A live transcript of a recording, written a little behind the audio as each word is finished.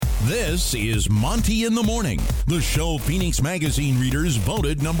This is Monty in the Morning, the show Phoenix Magazine readers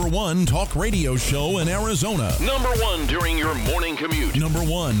voted #1 talk radio show in Arizona. #1 during your morning commute.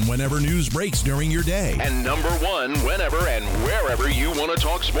 #1 whenever news breaks during your day. And #1 whenever and wherever you want to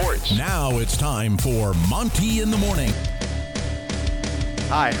talk sports. Now it's time for Monty in the Morning.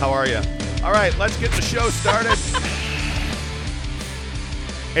 Hi, how are you? All right, let's get the show started.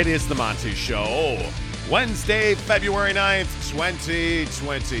 It is the Monty Show. Wednesday, February 9th,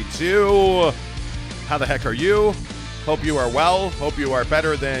 2022. How the heck are you? Hope you are well. Hope you are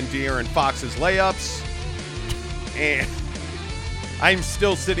better than De'Aaron Fox's layups. And I'm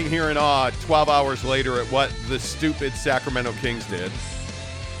still sitting here in awe 12 hours later at what the stupid Sacramento Kings did.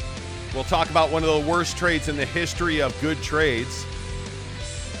 We'll talk about one of the worst trades in the history of good trades.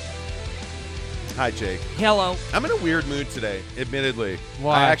 Hi, Jake. Hello. I'm in a weird mood today, admittedly.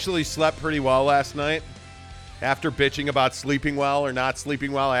 Why? I actually slept pretty well last night. After bitching about sleeping well or not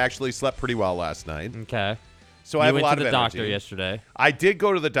sleeping well, I actually slept pretty well last night. Okay. So I have a lot of You went to the energy. doctor yesterday. I did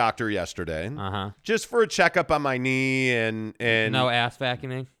go to the doctor yesterday. Uh-huh. Just for a checkup on my knee and No ass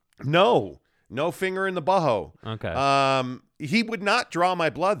vacuuming? no finger in the butthole. Okay. He would not draw my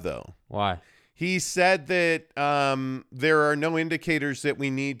blood though. Why? He said that there are no indicators that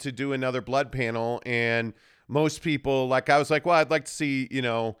we need to do another blood panel. And most people, I was like, well, I'd like to see,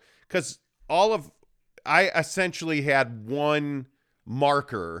 because I essentially had one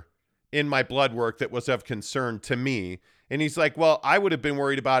marker in my blood work that was of concern to me. And he's like, well, I would have been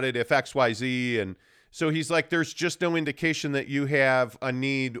worried about it if XYZ. And so he's like, there's just no indication that you have a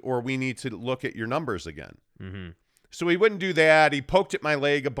need or we need to look at your numbers again. Mm-hmm. So he wouldn't do that. He poked at my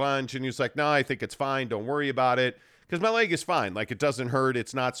leg a bunch and he was like, no, I think it's fine. Don't worry about it. Because my leg is fine. It doesn't hurt.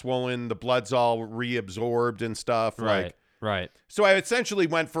 It's not swollen. The blood's all reabsorbed and stuff. Right. So I essentially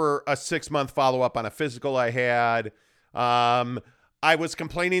went for a 6-month follow-up on a physical I had. I was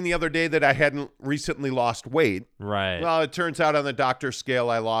complaining the other day that I hadn't recently lost weight. Right. Well, it turns out on the doctor's scale,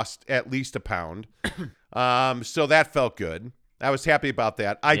 I lost at least a pound. So that felt good. I was happy about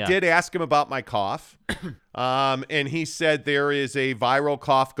that. I did ask him about my cough. And he said there is a viral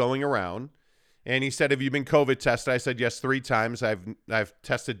cough going around. And he said, have you been COVID tested? I said, yes, 3 times. I've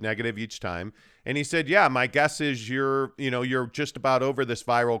tested negative each time. And he said, yeah, my guess is you're just about over this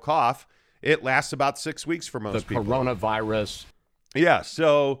viral cough. It lasts about 6 weeks for most people. The coronavirus. Yeah.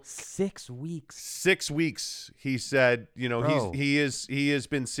 So 6 weeks. 6 weeks. He said, he has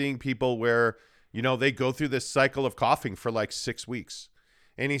been seeing people where, they go through this cycle of coughing for 6 weeks.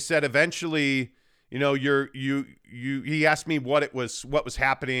 And he said, eventually, he asked me what was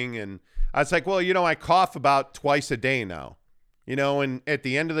happening. And I was like, well, I cough about twice a day now, and at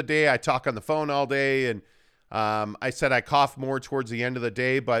the end of the day, I talk on the phone all day. And I said I cough more towards the end of the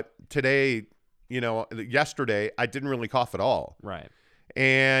day. But today, yesterday, I didn't really cough at all. Right.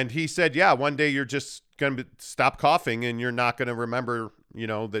 And he said, yeah, one day you're just going to stop coughing and you're not going to remember,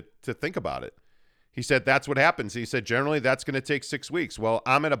 to think about it. He said, that's what happens. He said, generally, that's going to take 6 weeks. Well,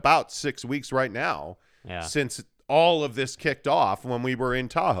 I'm at about 6 weeks right now since all of this kicked off when we were in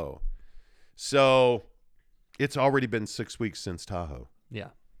Tahoe. So it's already been 6 weeks since Tahoe. Yeah.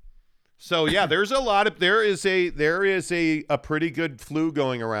 So, yeah, there is a pretty good flu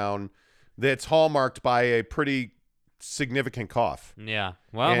going around that's hallmarked by a pretty significant cough. Yeah.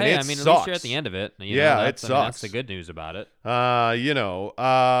 Well, And hey, it at least sucks. you're at the end of it. It That's sucks. the good news about it.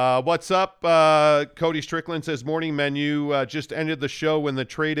 What's up? Cody Strickland says, morning menu, just ended the show when the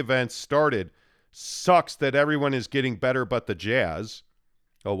trade events started. Sucks that everyone is getting better but the Jazz.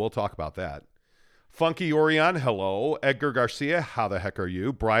 Oh, we'll talk about that. Funky Orion, hello. Edgar Garcia, how the heck are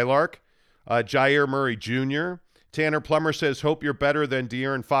you? Brylark, Jair Murray Jr. Tanner Plummer says, hope you're better than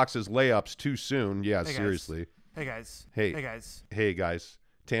De'Aaron Fox's layups too soon. Yeah, Hey, seriously. Hey guys. Hey. Hey guys. Hey, guys.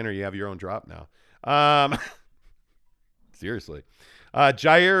 Tanner, you have your own drop now. Seriously.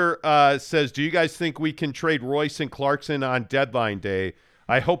 Jair says, do you guys think we can trade Royce and Clarkson on deadline day?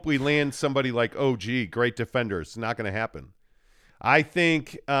 I hope we land somebody like OG, great defenders. It's not going to happen. I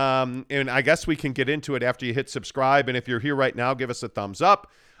think, and I guess we can get into it after you hit subscribe. And if you're here right now, give us a thumbs up.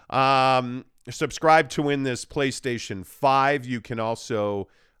 Subscribe to win this PlayStation 5. You can also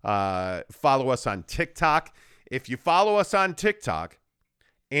follow us on TikTok. If you follow us on TikTok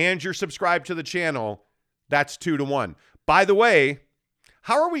and you're subscribed to the channel, that's 2 to 1. By the way,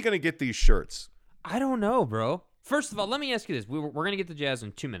 how are we going to get these shirts? I don't know, bro. First of all, let me ask you this. We're going to get the Jazz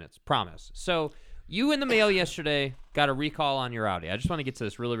in 2 minutes. Promise. So you in the mail yesterday got a recall on your Audi. I just want to get to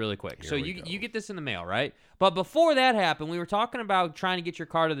this really, really quick. So you get this in the mail, right? But before that happened, we were talking about trying to get your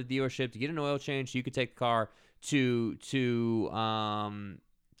car to the dealership to get an oil change so you could take the car to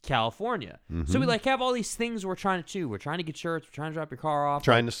California. So we like have all these things we're trying to do. We're trying to get shirts. We're trying to drop your car off.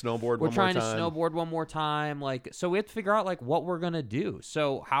 Trying to snowboard We're one more trying time. to snowboard one more time. Like, so we have to figure out like what we're gonna do.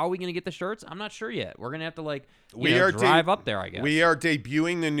 So how are we gonna get the shirts? I'm not sure yet. We're gonna have to like drive up there, I guess. We are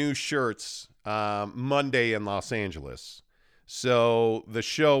debuting the new shirts Monday in Los Angeles. So the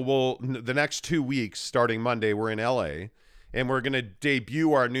show will the next 2 weeks starting Monday. We're in LA, and we're gonna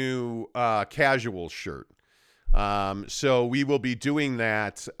debut our new casual shirt. So we will be doing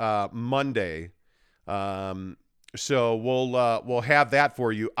that Monday. So we'll have that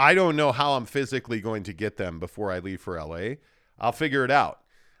for you. I don't know how I'm physically going to get them before I leave for LA. I'll figure it out.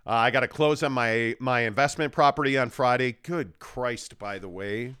 I got to close on my investment property on Friday. Good Christ, by the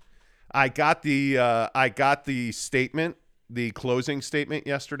way. I got the statement, the closing statement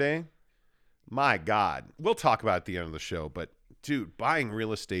yesterday. My God. We'll talk about it at the end of the show, but dude, buying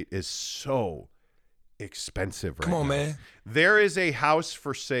real estate is so expensive right now. Come on, man. There is a house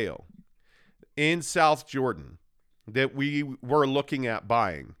for sale in South Jordan that we were looking at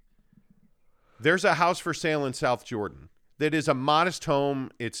buying. There's a house for sale in South Jordan that is a modest home.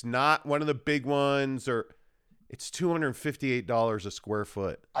 It's not one of the big ones, or it's $258 a square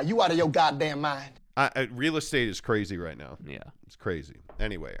foot. Are you out of your goddamn mind? Real estate is crazy right now. Yeah. It's crazy.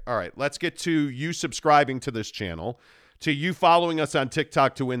 Anyway, all right, let's get to you subscribing to this channel, to you following us on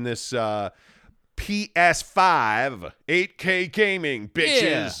TikTok to win this PS5 8K gaming,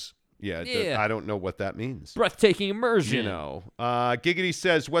 bitches. Yeah. I don't know what that means. Breathtaking immersion. You know. Giggity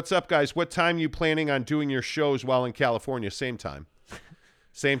says, what's up, guys? What time you planning on doing your shows while in California? Same time.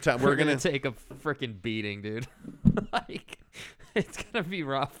 Same time. We're going to take a freaking beating, dude. Like, it's going to be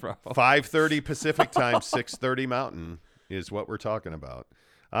rough, bro. 5:30 Pacific time, 6:30 Mountain is what we're talking about.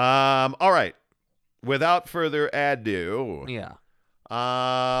 All right. Without further ado. Yeah.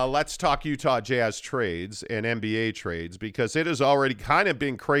 Let's talk Utah Jazz trades and NBA trades, because it has already kind of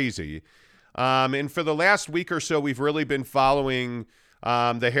been crazy. And for the last week or so, we've really been following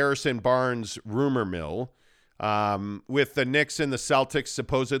the Harrison Barnes rumor mill, with the Knicks and the Celtics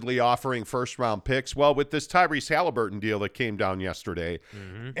supposedly offering first-round picks. Well, with this Tyrese Halliburton deal that came down yesterday,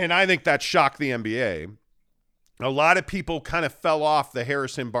 and I think that shocked the NBA, a lot of people kind of fell off the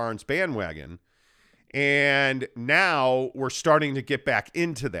Harrison Barnes bandwagon. And now we're starting to get back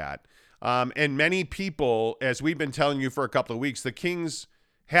into that. And many people, as we've been telling you for a couple of weeks, the Kings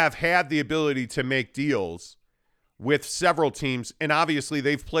have had the ability to make deals with several teams. And obviously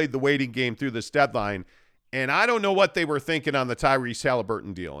they've played the waiting game through this deadline. And I don't know what they were thinking on the Tyrese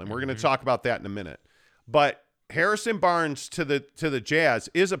Halliburton deal. And we're going to talk about that in a minute. But Harrison Barnes to the Jazz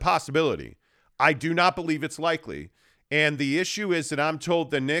is a possibility. I do not believe it's likely. And the issue is that I'm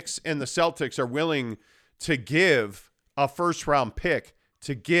told the Knicks and the Celtics are willing to give a first-round pick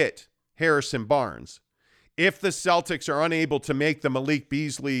to get Harrison Barnes. If the Celtics are unable to make the Malik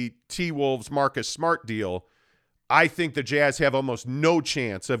Beasley, T-Wolves, Marcus Smart deal, I think the Jazz have almost no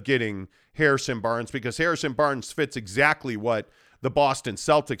chance of getting Harrison Barnes, because Harrison Barnes fits exactly what the Boston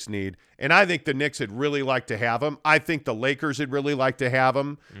Celtics need. And I think the Knicks would really like to have him. I think the Lakers would really like to have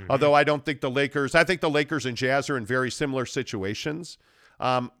him. Although I don't think the Lakers, I think the Lakers and Jazz are in very similar situations,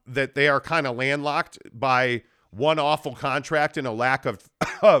 that they are kind of landlocked by one awful contract and a lack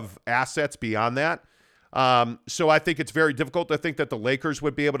of assets beyond that. So I think it's very difficult to think that the Lakers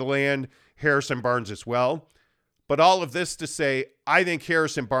would be able to land Harrison Barnes as well. But all of this to say, I think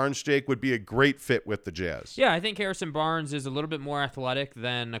Harrison Barnes, Jake, would be a great fit with the Jazz. Yeah, I think Harrison Barnes is a little bit more athletic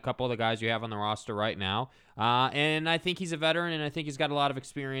than a couple of the guys you have on the roster right now. And I think he's a veteran, and I think he's got a lot of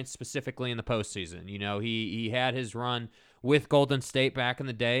experience specifically in the postseason. You know, he had his run with Golden State back in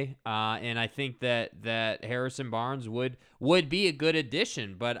the day, and I think that Harrison Barnes would be a good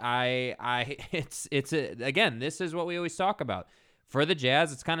addition. But again, this is what we always talk about. For the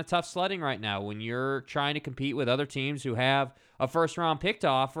Jazz, it's kind of tough sledding right now when you're trying to compete with other teams who have a first-round pick to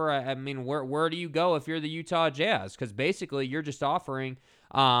offer. I mean, where do you go if you're the Utah Jazz? Because basically you're just offering,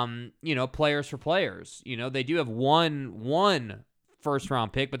 players for players. You know, they do have one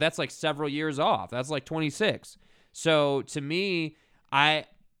first-round pick, but that's like several years off. That's like 26. So to me, I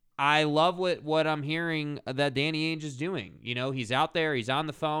love what I'm hearing that Danny Ainge is doing. You know, he's out there, he's on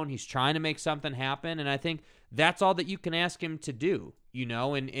the phone, he's trying to make something happen, and I think that's all that you can ask him to do, you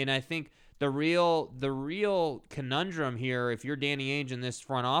know, and I think the real conundrum here, if you're Danny Ainge and this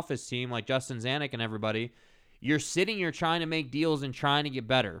front office team like Justin Zanuck and everybody, you're sitting here trying to make deals and trying to get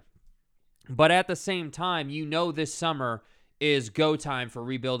better. But at the same time, you know this summer is go time for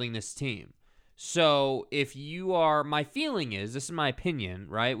rebuilding this team. So if you are, my feeling is, this is my opinion,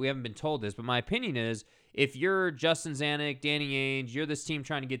 right? We haven't been told this, but my opinion is if you're Justin Zanuck, Danny Ainge, you're this team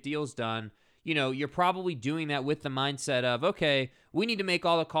trying to get deals done, you're probably doing that with the mindset of, okay, we need to make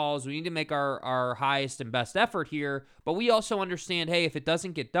all the calls. We need to make our highest and best effort here. But we also understand, hey, if it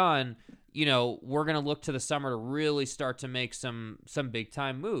doesn't get done, we're going to look to the summer to really start to make some big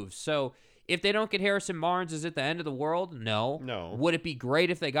time moves. So if they don't get Harrison Barnes, is it the end of the world? No. Would it be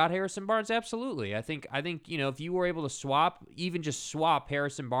great if they got Harrison Barnes? Absolutely. I think if you were able to even just swap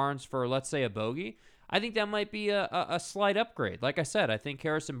Harrison Barnes for, let's say, a bogey, I think that might be a slight upgrade. Like I said, I think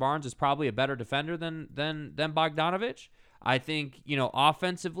Harrison Barnes is probably a better defender than Bogdanovich. I think,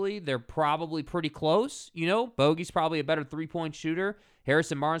 offensively, they're probably pretty close. Bogey's probably a better three-point shooter.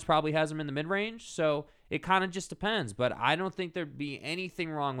 Harrison Barnes probably has him in the mid-range. So it kind of just depends. But I don't think there'd be anything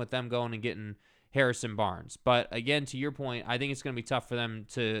wrong with them going and getting Harrison Barnes. But again, to your point, I think it's going to be tough for them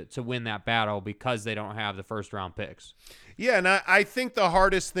to win that battle because they don't have the first-round picks. Yeah, and I think the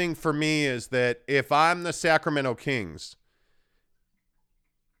hardest thing for me is that if I'm the Sacramento Kings,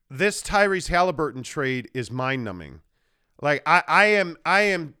 this Tyrese Halliburton trade is mind-numbing. Like I am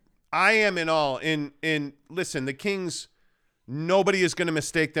in awe. In listen, the Kings, nobody is going to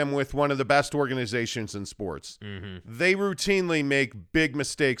mistake them with one of the best organizations in sports. Mm-hmm. They routinely make big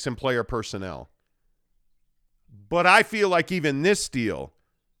mistakes in player personnel. But I feel like even this deal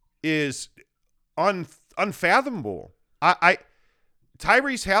is unfathomable.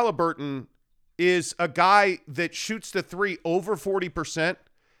 Tyrese Halliburton is a guy that shoots the three over 40%,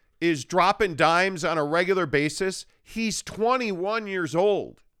 is dropping dimes on a regular basis. He's 21 years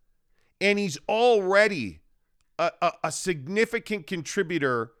old, and he's already a significant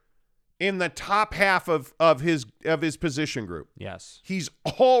contributor in the top half of his position group. Yes. He's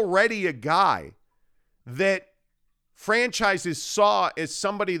already a guy that franchises saw as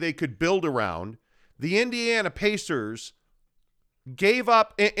somebody they could build around. The Indiana Pacers gave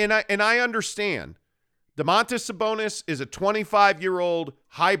up, and I understand. Domantas Sabonis is a 25-year-old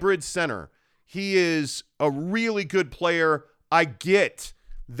hybrid center. He is a really good player. I get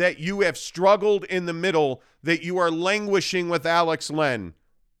that you have struggled in the middle, that you are languishing with Alex Len.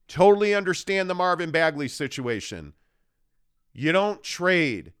 Totally understand the Marvin Bagley situation. You don't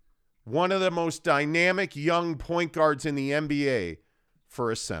trade one of the most dynamic young point guards in the NBA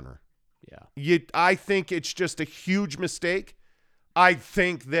for a center. Yeah. I think it's just a huge mistake. I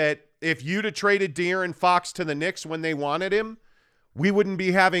think that if you'd have traded De'Aaron Fox to the Knicks when they wanted him, we wouldn't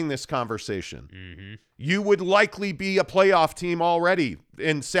be having this conversation. Mm-hmm. You would likely be a playoff team already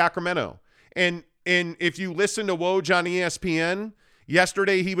in Sacramento. And if you listen to Woj on ESPN,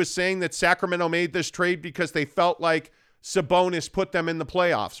 yesterday he was saying that Sacramento made this trade because they felt like Sabonis put them in the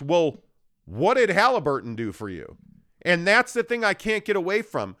playoffs. Well, what did Halliburton do for you? And that's the thing I can't get away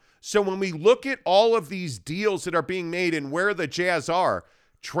from. So when we look at all of these deals that are being made and where the Jazz are,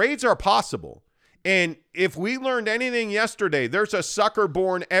 trades are possible. And if we learned anything yesterday, there's a sucker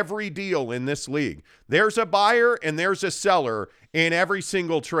born every deal in this league. There's a buyer and there's a seller in every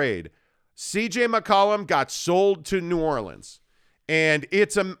single trade. CJ McCollum got sold to New Orleans. And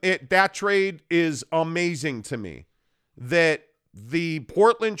that trade is amazing to me. That the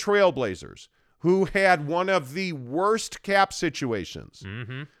Portland Trailblazers, who had one of the worst cap situations,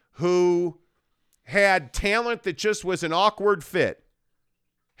 mm-hmm. who had talent that just was an awkward fit,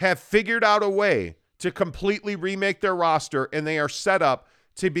 have figured out a way to completely remake their roster, and they are set up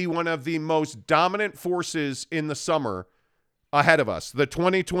to be one of the most dominant forces in the summer ahead of us, the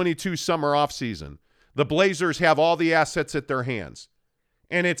 2022 summer offseason. The Blazers have all the assets at their hands,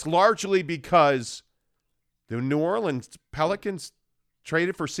 and it's largely because the New Orleans Pelicans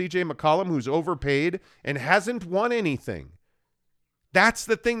traded for CJ McCollum, who's overpaid and hasn't won anything. That's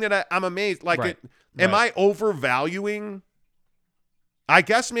the thing that I'm amazed. Like, am I overvaluing? I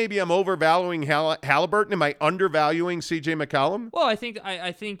guess maybe I'm overvaluing Halliburton. Am I undervaluing CJ McCollum? Well, I think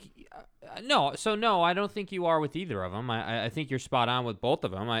no. So no, I don't think you are with either of them. I think you're spot on with both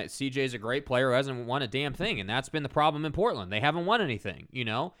of them. CJ's a great player who hasn't won a damn thing, and that's been the problem in Portland. They haven't won anything,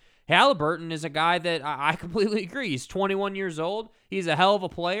 Halliburton is a guy that I completely agree. He's 21 years old. He's a hell of a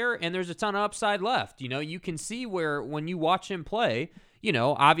player, and there's a ton of upside left. You can see where when you watch him play,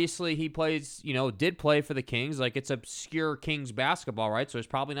 obviously he plays, did play for the Kings. Like, it's obscure Kings basketball, right? So there's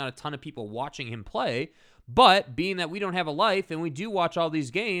probably not a ton of people watching him play. But being that we don't have a life and we do watch all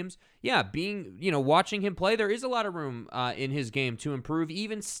these games, watching him play, there is a lot of room in his game to improve,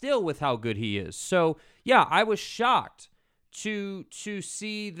 even still with how good he is. So, yeah, I was shocked to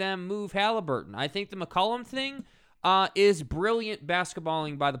see them move Halliburton. I think the McCollum thing is brilliant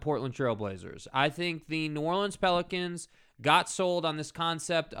basketballing by the Portland Trailblazers. I think the New Orleans Pelicans got sold on this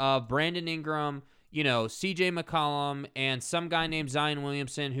concept of Brandon Ingram, CJ McCollum, and some guy named Zion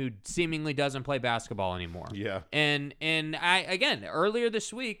Williamson who seemingly doesn't play basketball anymore. Yeah. And I, again, earlier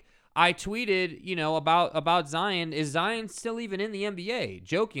this week, I tweeted, about Zion. Is Zion still even in the NBA?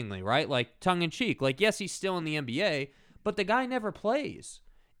 Jokingly, right? Like tongue in cheek. Like, yes, he's still in the NBA, but the guy never plays.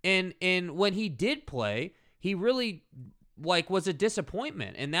 And when he did play, he really was a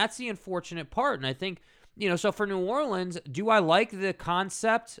disappointment. And that's the unfortunate part. And I think, so for New Orleans, do I like the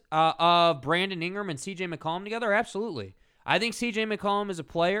concept of Brandon Ingram and CJ McCollum together? Absolutely. I think CJ McCollum is a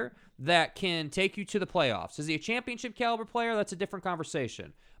player that can take you to the playoffs. Is he a championship caliber player? That's a different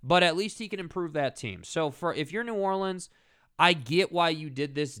conversation. But at least he can improve that team. So if you're New Orleans, I get why you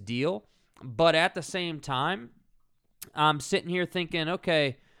did this deal. But at the same time, I'm sitting here thinking,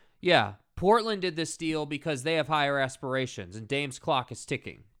 okay, yeah, Portland did this deal because they have higher aspirations, and Dame's clock is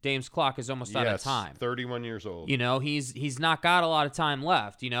ticking. Dame's clock is almost out of time. 31 years old. He's not got a lot of time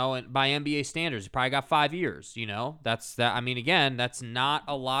left, and by NBA standards, he probably got 5 years, That's that. I mean, again, that's not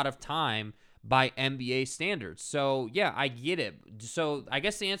a lot of time by NBA standards. So, yeah, I get it. So, I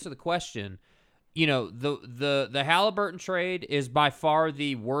guess to answer the question, the Halliburton trade is by far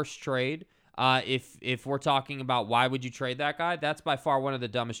the worst trade. If we're talking about why would you trade that guy, that's by far one of the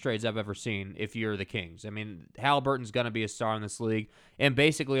dumbest trades I've ever seen if you're the Kings. I mean, Halliburton's going to be a star in this league and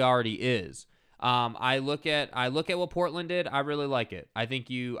basically already is. I look at what Portland did. I really like it. I think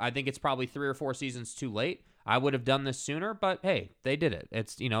it's probably 3 or 4 seasons too late. I would have done this sooner, but hey, they did it.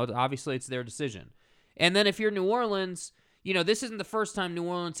 It's, obviously it's their decision. And then if you're New Orleans, this isn't the first time New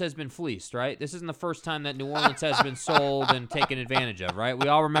Orleans has been fleeced, right? This isn't the first time that New Orleans has been sold and taken advantage of, right? We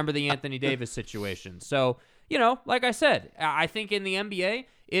all remember the Anthony Davis situation. So, like I said, I think in the NBA,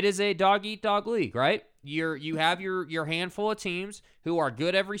 it is a dog-eat-dog league, right? You have your handful of teams who are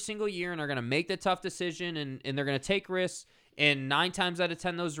good every single year and are going to make the tough decision and they're going to take risks. And 9 times out of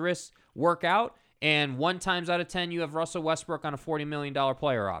 10, those risks work out. And 1 times out of 10, you have Russell Westbrook on a $40 million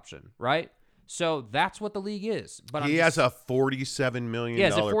player option, right? So that's what the league is. But he has a $47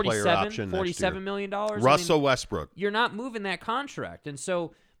 million player option $47 million. Russell Westbrook. You're not moving that contract. And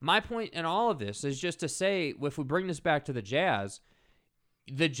so my point in all of this is just to say, if we bring this back to the Jazz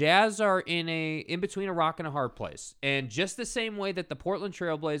are in between a rock and a hard place. And just the same way that the Portland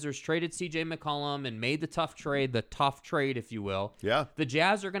Trailblazers traded CJ McCollum and made the tough trade, if you will. Yeah. The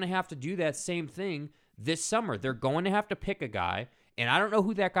Jazz are going to have to do that same thing this summer. They're going to have to pick a guy. And I don't know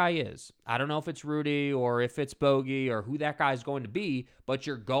who that guy is. I don't know if it's Rudy or if it's Bogey or who that guy is going to be, but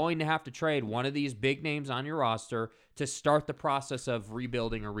you're going to have to trade one of these big names on your roster to start the process of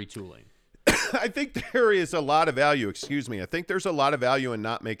rebuilding or retooling. I think there is a lot of value. I think there's a lot of value in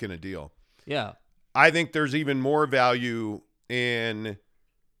not making a deal. Yeah. I think there's even more value in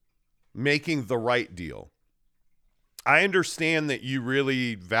making the right deal. I understand that you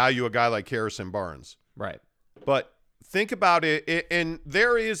really value a guy like Harrison Barnes. Right. But think about it, and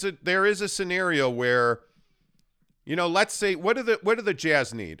there is a scenario where, let's say, what do the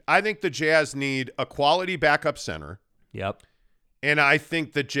Jazz need? I think the Jazz need a quality backup center. Yep. And I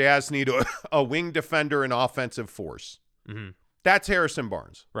think the Jazz need a wing defender and offensive force. Mm-hmm. That's Harrison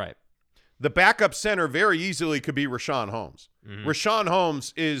Barnes. Right. The backup center very easily could be Rashawn Holmes. Mm-hmm. Rashawn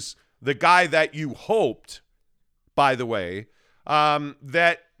Holmes is the guy that you hoped, by the way,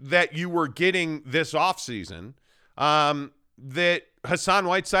 that you were getting this offseason, that Hassan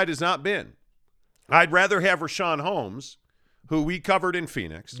Whiteside has not been. I'd rather have Rashawn Holmes, who we covered in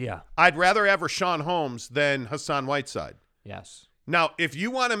Phoenix. Yeah. I'd rather have Rashawn Holmes than Hassan Whiteside. Yes. Now, if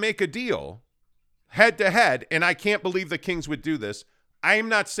you want to make a deal head-to-head, and I can't believe the Kings would do this, I'm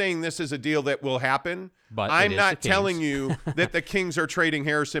not saying this is a deal that will happen, but I'm not telling you that the Kings are trading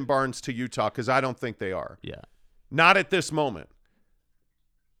Harrison Barnes to Utah because I don't think they are. Yeah. Not at this moment.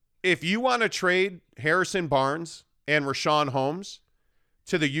 If you want to trade Harrison Barnes and Rashawn Holmes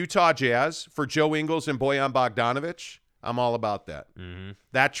to the Utah Jazz for Joe Ingles and Bojan Bogdanovic, I'm all about that. Mm-hmm.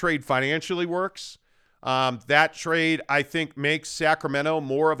 That trade financially works. That trade, I think, makes Sacramento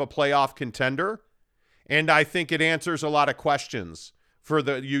more of a playoff contender, and I think it answers a lot of questions for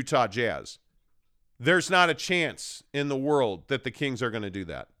the Utah Jazz. There's not a chance in the world that the Kings are going to do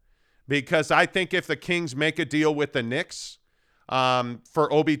that, because I think if the Kings make a deal with the Knicks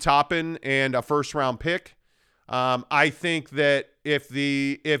for Obi Toppin and a first-round pick, I think that if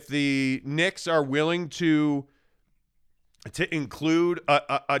the Knicks are willing to include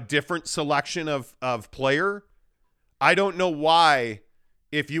a different selection of player, I don't know why,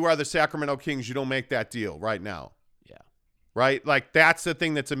 if you are the Sacramento Kings, you don't make that deal right now. Yeah. Right? Like, that's the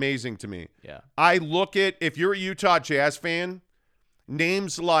thing that's amazing to me. Yeah. I look at, if you're a Utah Jazz fan,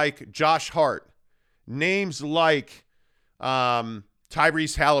 names like Josh Hart, names like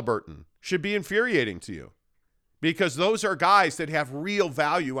Tyrese Halliburton should be infuriating to you, because those are guys that have real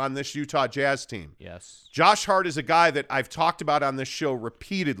value on this Utah Jazz team. Yes. Josh Hart is a guy that I've talked about on this show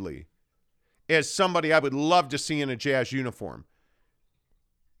repeatedly as somebody I would love to see in a Jazz uniform.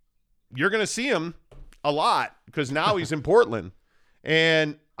 You're going to see him a lot because now he's in Portland.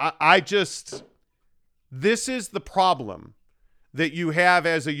 And this is the problem that you have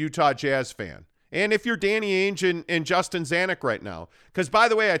as a Utah Jazz fan. And if you're Danny Ainge and Justin Zanuck right now, because by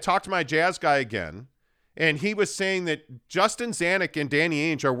the way, I talked to my Jazz guy again, and he was saying that Justin Zanuck and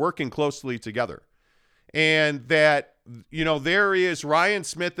Danny Ainge are working closely together. And that, Ryan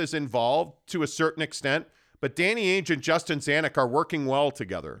Smith is involved to a certain extent, but Danny Ainge and Justin Zanuck are working well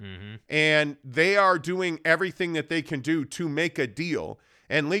together. Mm-hmm. And they are doing everything that they can do to make a deal.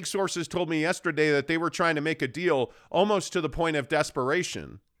 And league sources told me yesterday that they were trying to make a deal almost to the point of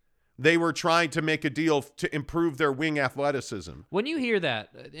desperation. They were trying to make a deal to improve their wing athleticism. When you hear that,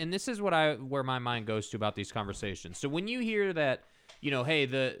 and this is where my mind goes to about these conversations. So when you hear that, hey,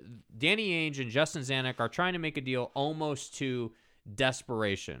 the Danny Ainge and Justin Zanuck are trying to make a deal almost to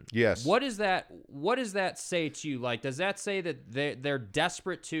desperation. Yes. What does that say to you? Like, does that say that they're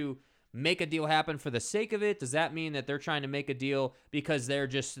desperate to make a deal happen for the sake of it? Does that mean that they're trying to make a deal because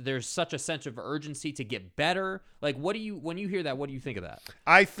there's such a sense of urgency to get better? Like, when you hear that, what do you think of that?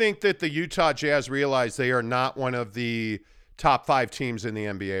 I think that the Utah Jazz realize they are not one of the top 5 teams in the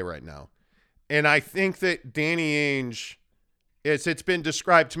NBA right now. And I think that Danny Ainge, it's been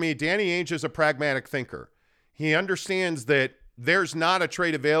described to me, Danny Ainge is a pragmatic thinker. He understands that there's not a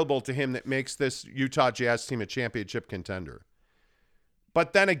trade available to him that makes this Utah Jazz team a championship contender.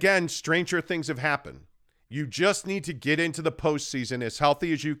 But then again, stranger things have happened. You just need to get into the postseason as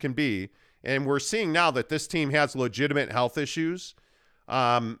healthy as you can be. And we're seeing now that this team has legitimate health issues.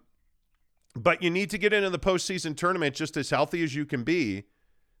 But you need to get into the postseason tournament just as healthy as you can be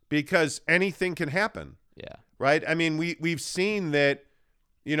because anything can happen. Yeah. Right? I mean, we've seen that,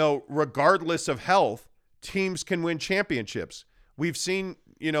 regardless of health, teams can win championships. We've seen,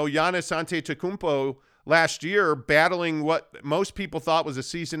 Giannis Antetokounmpo last year battling what most people thought was a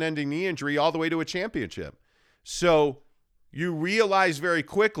season-ending knee injury all the way to a championship. So you realize very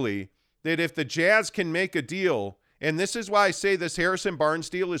quickly that if the Jazz can make a deal, and this is why I say this Harrison Barnes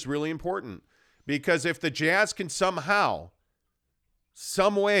deal is really important, because if the Jazz can somehow,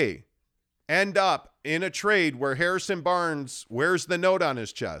 some way, end up in a trade where Harrison Barnes wears the note on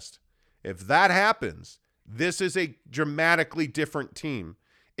his chest, if that happens, this is a dramatically different team.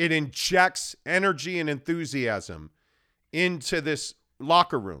 It injects energy and enthusiasm into this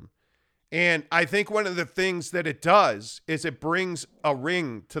locker room. And I think one of the things that it does is it brings a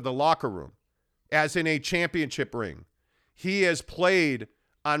ring to the locker room, as in a championship ring. He has played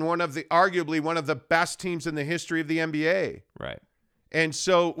on arguably one of the best teams in the history of the NBA. Right. And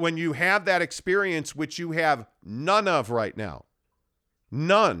so when you have that experience, which you have none of right now,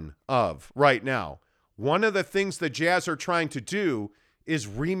 one of the things the Jazz are trying to do is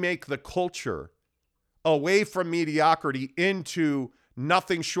remake the culture away from mediocrity into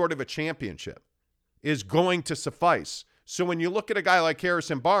nothing short of a championship is going to suffice. So when you look at a guy like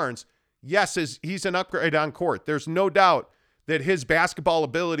Harrison Barnes, yes, he's an upgrade on court. There's no doubt that his basketball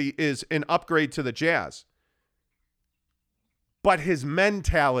ability is an upgrade to the Jazz. But his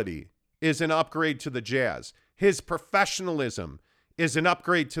mentality is an upgrade to the Jazz. His professionalism is an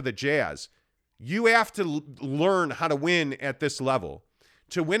upgrade to the Jazz. You have to learn how to win at this level.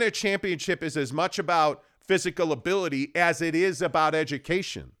 To win a championship is as much about physical ability as it is about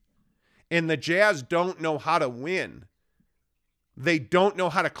education. And the Jazz don't know how to win. They don't know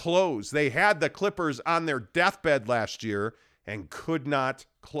how to close. They had the Clippers on their deathbed last year and could not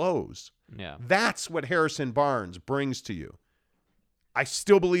close. Yeah. That's what Harrison Barnes brings to you. I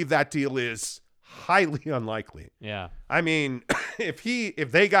still believe that deal is highly unlikely. Yeah. I mean,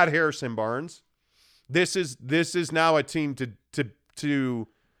 if they got Harrison Barnes, this is now a team to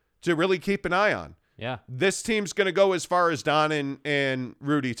really keep an eye on. Yeah. This team's going to go as far as Don and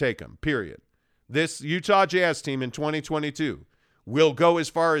Rudy take them, period. This Utah Jazz team in 2022 will go as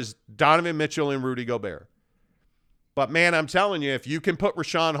far as Donovan Mitchell and Rudy Gobert. But, man, I'm telling you, if you can put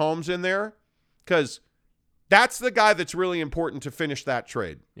Rashawn Holmes in there, because that's the guy that's really important to finish that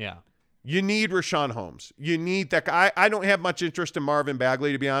trade. Yeah. You need Rashawn Holmes. You need that guy. I don't have much interest in Marvin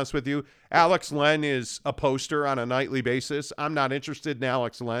Bagley, to be honest with you. Alex Len is a poster on a nightly basis. I'm not interested in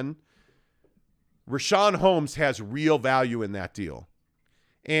Alex Len. Rashawn Holmes has real value in that deal.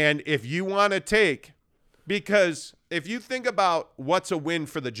 And if you want to because if you think about what's a win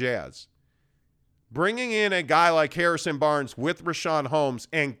for the Jazz, bringing in a guy like Harrison Barnes with Rashawn Holmes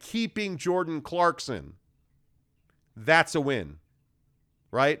and keeping Jordan Clarkson, that's a win,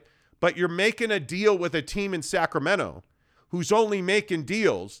 right? but you're making a deal with a team in Sacramento who's only making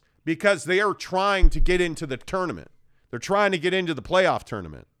deals because they are trying to get into the tournament. They're trying to get into the playoff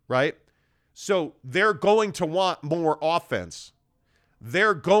tournament, right? So they're going to want more offense.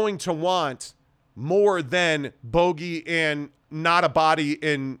 They're going to want more than Bogey and not a body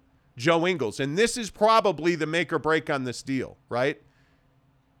in Joe Ingles. And this is probably the make or break on this deal, right?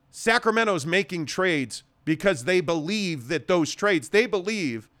 Sacramento's making trades because they believe that they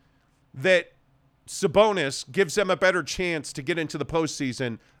believe that Sabonis gives them a better chance to get into the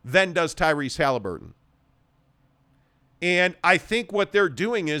postseason than does Tyrese Halliburton. And I think what they're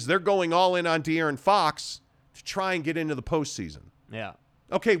doing is they're going all in on De'Aaron Fox to try and get into the postseason. Yeah.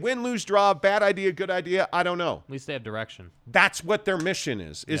 Okay, win, lose, draw, bad idea, good idea, I don't know. At least they have direction. That's what their mission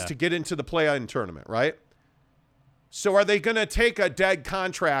is to get into the play-in tournament, right? So are they going to take a dead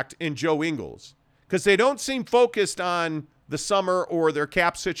contract in Joe Ingles? Because they don't seem focused on the summer or their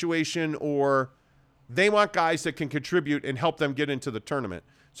cap situation, or they want guys that can contribute and help them get into the tournament.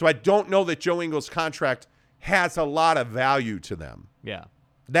 So I don't know that Joe Ingles' contract has a lot of value to them. Yeah.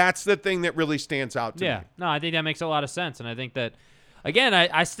 That's the thing that really stands out to me. Yeah. No, I think that makes a lot of sense. And I think that, again,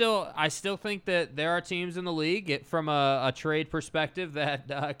 I still think that there are teams in the league from a trade perspective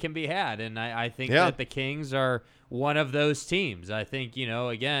that can be had. And I think that the Kings are one of those teams. I think,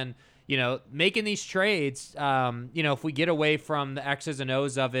 again, making these trades, if we get away from the X's and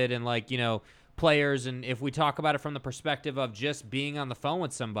O's of it and players, and if we talk about it from the perspective of just being on the phone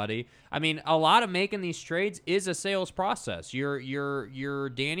with somebody, I mean, a lot of making these trades is a sales process. You're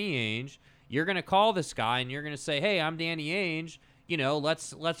Danny Ainge. You're going to call this guy and you're going to say, hey, I'm Danny Ainge.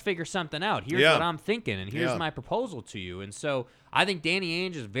 Let's figure something out. Here's what I'm thinking, and here's my proposal to you. And so I think Danny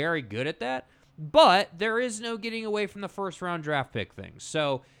Ainge is very good at that, but there is no getting away from the first-round draft pick thing.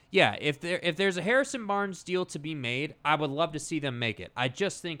 So, yeah, if there's a Harrison Barnes deal to be made, I would love to see them make it. I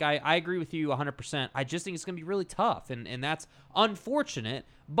just think I agree with you 100%. I just think it's going to be really tough, and that's unfortunate,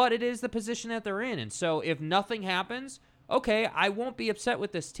 but it is the position that they're in. And so if nothing happens, okay, I won't be upset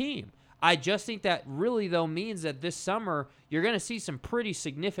with this team. I just think that really, though, means that this summer you're going to see some pretty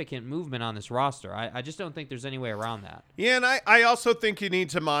significant movement on this roster. I just don't think there's any way around that. Yeah, and I also think you need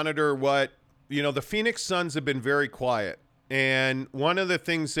to monitor what, the Phoenix Suns have been very quiet. And one of the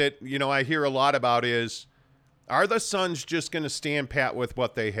things that, I hear a lot about is, are the Suns just going to stand pat with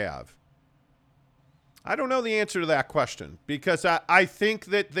what they have? I don't know the answer to that question, because I think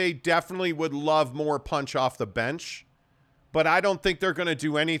that they definitely would love more punch off the bench, but I don't think they're going to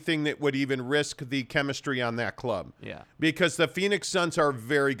do anything that would even risk the chemistry on that club. Yeah. Because the Phoenix Suns are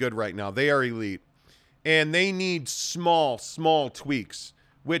very good right now. They are elite. And they need small tweaks,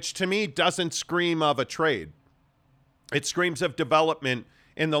 which to me doesn't scream of a trade. It screams of development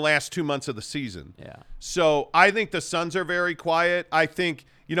in the last 2 months of the season. Yeah. So I think the Suns are very quiet. I think,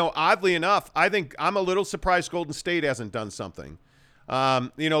 oddly enough, I think I'm a little surprised Golden State hasn't done something.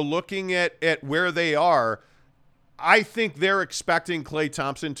 Looking at where they are, I think they're expecting Klay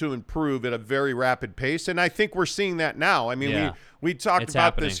Thompson to improve at a very rapid pace, and I think we're seeing that now. I mean, we talked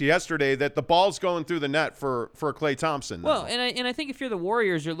about this yesterday, that the ball's going through the net for Klay Thompson now. Well, and I think if you're the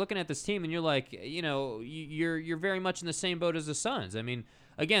Warriors, you're looking at this team and you're like, you're very much in the same boat as the Suns. I mean,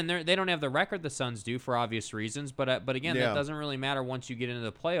 again, they don't have the record the Suns do for obvious reasons, but again, that doesn't really matter once you get into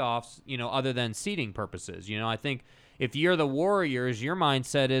the playoffs, other than seeding purposes. I think if you're the Warriors, your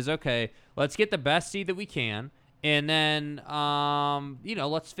mindset is, okay, let's get the best seed that we can. And then,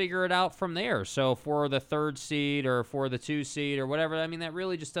 let's figure it out from there. So for the 3rd seed or for the 2 seed or whatever, I mean, that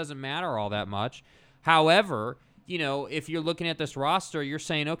really just doesn't matter all that much. However, if you're looking at this roster, you're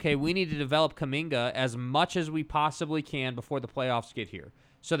saying, okay, we need to develop Kuminga as much as we possibly can before the playoffs get here,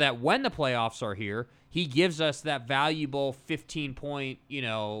 so that when the playoffs are here, he gives us that valuable 15-point,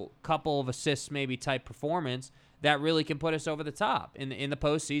 couple of assists maybe type performance that really can put us over the top in the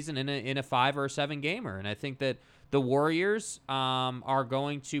postseason in a 5 or a 7 gamer. And I think that the Warriors are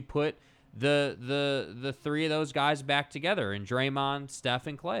going to put the 3 of those guys back together, in Draymond, Steph,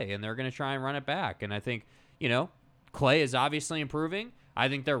 and Klay, and they're going to try and run it back. And I think, Klay is obviously improving. I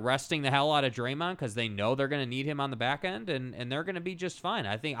think they're resting the hell out of Draymond because they know they're going to need him on the back end, and they're going to be just fine.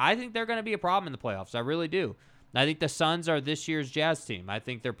 I think they're going to be a problem in the playoffs. I really do. I think the Suns are this year's Jazz team. I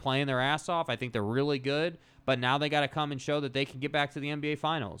think they're playing their ass off. I think they're really good. But now they got to come and show that they can get back to the NBA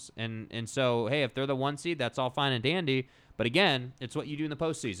Finals. And so, hey, if they're the 1 seed, that's all fine and dandy. But again, it's what you do in the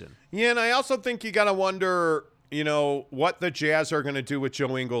postseason. Yeah, and I also think you got to wonder, what the Jazz are going to do with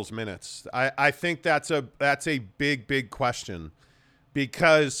Joe Ingles' minutes. I think that's a big question,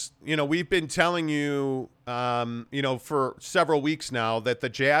 because, we've been telling you, for several weeks now that the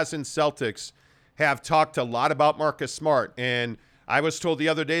Jazz and Celtics have talked a lot about Marcus Smart. And I was told the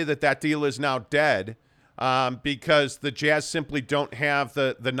other day that deal is now dead because the Jazz simply don't have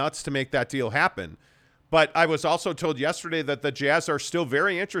the nuts to make that deal happen. But I was also told yesterday that the Jazz are still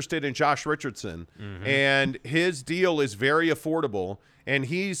very interested in Josh Richardson, and his deal is very affordable, and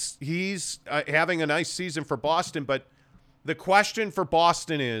he's having a nice season for Boston. But the question for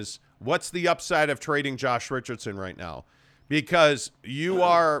Boston is, what's the upside of trading Josh Richardson right now? Because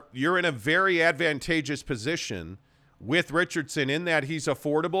you're in a very advantageous position with Richardson in that he's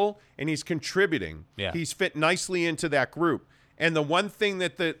affordable and he's contributing. Yeah. He's fit nicely into that group. And the one thing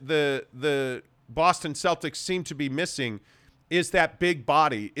that the Boston Celtics seem to be missing is that big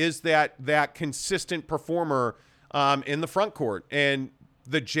body, is that consistent performer in the front court. And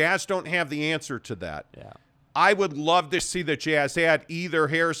the Jazz don't have the answer to that. Yeah. I would love to see the Jazz add either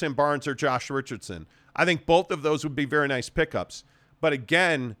Harrison Barnes or Josh Richardson. I think both of those would be very nice pickups. But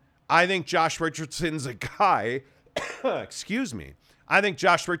again, I think Josh Richardson's a guy, excuse me, I think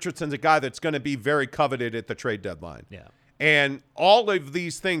Josh Richardson's a guy that's going to be very coveted at the trade deadline. Yeah. And all of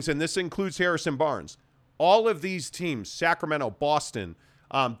these things, and this includes Harrison Barnes, all of these teams, Sacramento, Boston,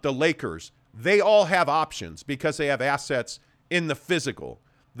 the Lakers, they all have options because they have assets in the physical.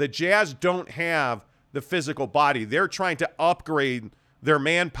 The Jazz don't have the physical body. They're trying to upgrade their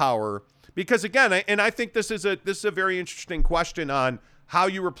manpower because, again, and I think this is a very interesting question on how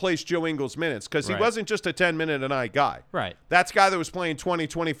you replace Joe Ingles' minutes because he wasn't just a 10-minute-a-night guy. Right. That's a guy that was playing 20,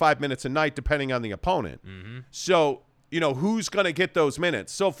 25 minutes a night depending on the opponent. Mm-hmm. So, who's going to get those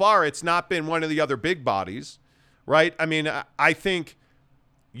minutes? So far, it's not been one of the other big bodies, right? I mean, I think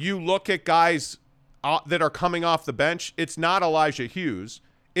you look at guys that are coming off the bench, it's not Elijah Hughes.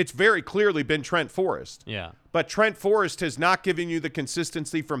 It's very clearly been Trent Forrest. Yeah. But Trent Forrest has not given you the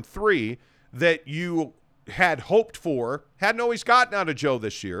consistency from three that you had hoped for. Hadn't always gotten out of Joe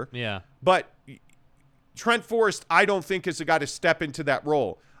this year. Yeah. But Trent Forrest, I don't think, is a guy to step into that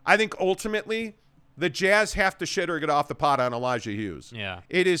role. I think ultimately the Jazz have to shit or get off the pot on Elijah Hughes. Yeah.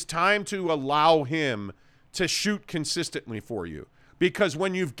 It is time to allow him to shoot consistently for you because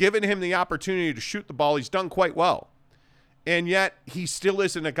when you've given him the opportunity to shoot the ball, he's done quite well. And yet he still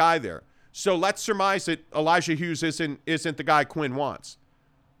isn't a guy there. So let's surmise that Elijah Hughes isn't the guy Quinn wants.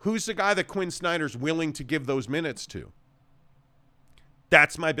 Who's the guy that Quinn Snyder's willing to give those minutes to?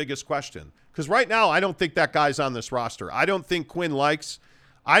 That's my biggest question. Because right now, I don't think that guy's on this roster. I don't think Quinn likes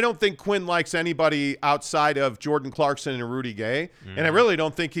anybody outside of Jordan Clarkson and Rudy Gay. Mm-hmm. And I really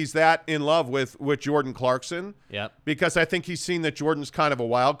don't think he's that in love with Jordan Clarkson. Yep. Because I think he's seen that Jordan's kind of a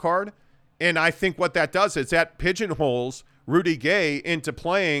wild card. And I think what that does is that pigeonholes Rudy Gay into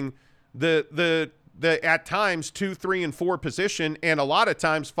playing the at times 2, 3, and 4 position, and a lot of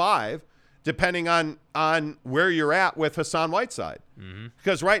times 5, depending on where you're at with Hassan Whiteside. Mm-hmm.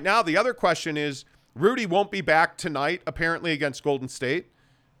 Because right now the other question is Rudy won't be back tonight, apparently against Golden State.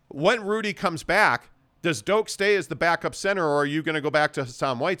 When Rudy comes back, does Doak stay as the backup center, or are you going to go back to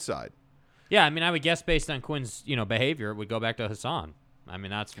Hassan Whiteside? Yeah, I mean, I would guess based on Quinn's behavior, it would go back to Hassan. I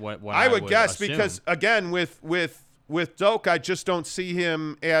mean, that's what I would guess assume. Because again, with Doak, I just don't see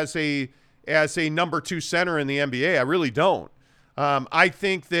him as a number 2 center in the NBA. I really don't. I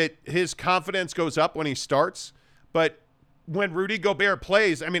think that his confidence goes up when he starts, but when Rudy Gobert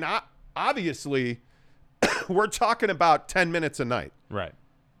plays, I mean, obviously, we're talking about 10 minutes a night. Right.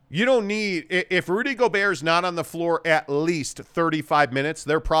 You don't need – if Rudy Gobert's not on the floor at least 35 minutes,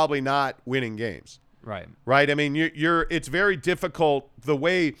 they're probably not winning games. Right. Right? I mean, it's very difficult the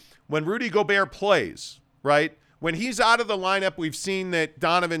way – when Rudy Gobert plays, right, when he's out of the lineup, we've seen that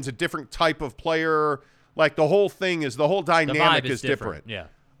Donovan's a different type of player. Like the whole dynamic is different. Yeah.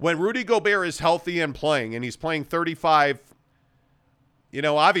 When Rudy Gobert is healthy and playing, and he's playing 35,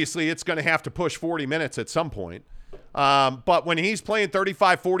 obviously it's going to have to push 40 minutes at some point. But when he's playing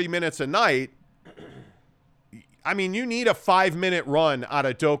 35, 40 minutes a night, I mean, you need a 5-minute run out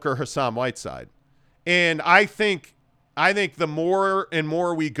of Doak or Hassan Whiteside. And I think the more and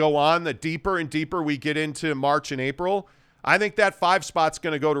more we go on, the deeper and deeper we get into March and April, I think that 5 spot's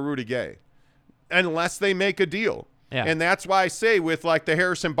going to go to Rudy Gay unless they make a deal. Yeah. And that's why I say with like the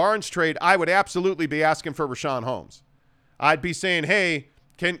Harrison Barnes trade, I would absolutely be asking for Rashawn Holmes. I'd be saying, hey,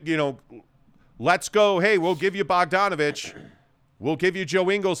 let's go. Hey, we'll give you Bogdanovich. We'll give you Joe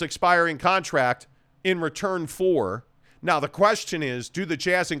Ingles' expiring contract in return for. Now, the question is, do the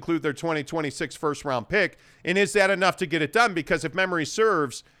Jazz include their 2026 first-round pick, and is that enough to get it done? Because if memory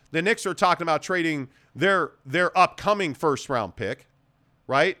serves, the Knicks are talking about trading their upcoming first-round pick,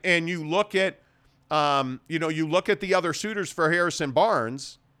 right? And you look at, the other suitors for Harrison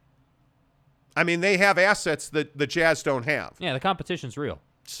Barnes. I mean, they have assets that the Jazz don't have. Yeah, the competition's real.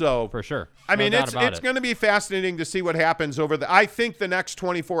 So For sure. I No mean, doubt it's about it. going to be fascinating to see what happens I think the next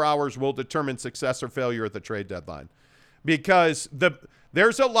 24 hours will determine success or failure at the trade deadline, because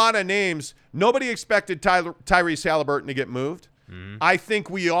there's a lot of names. Nobody expected Tyrese Halliburton to get moved. I think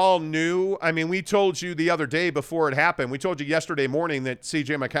we all knew. I mean, we told you the other day before it happened. We told you yesterday morning that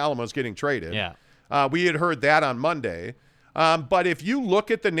C.J. McCollum was getting traded. Yeah. We had heard that on Monday. But if you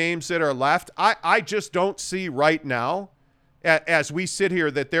look at the names that are left, I just don't see right now, as we sit here,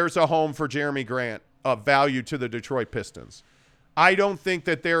 that there's a home for Jeremy Grant of value to the Detroit Pistons. I don't think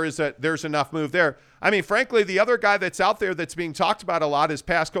that there's enough move there. I mean, frankly, the other guy that's out there that's being talked about a lot is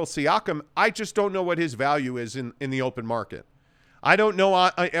Pascal Siakam. I just don't know what his value is in the open market. I don't know,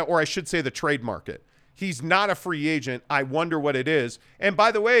 or I should say the trade market. He's not a free agent. I wonder what it is. And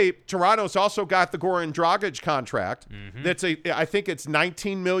by the way, Toronto's also got the Goran Dragic contract. That's I think it's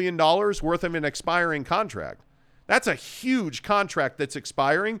 $19 million worth of an expiring contract. That's a huge contract that's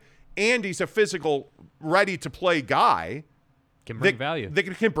expiring, and he's a physical, ready-to-play guy. Can bring value. That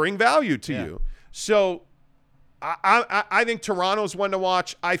can bring value to you. So I think Toronto's one to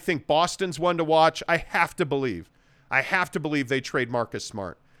watch. I think Boston's one to watch. I have to believe they trade Marcus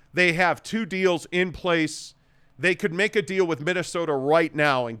Smart. They have 2 deals in place. They could make a deal with Minnesota right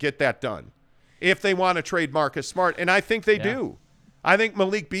now and get that done if they want to trade Marcus Smart, and I think they do. I think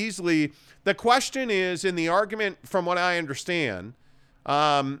Malik Beasley, the question is, in the argument from what I understand,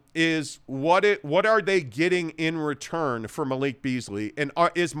 is what are they getting in return for Malik Beasley, and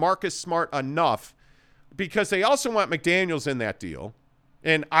is Marcus Smart enough? Because they also want McDaniels in that deal,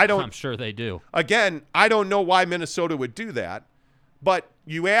 and I'm sure they do. Again, I don't know why Minnesota would do that, but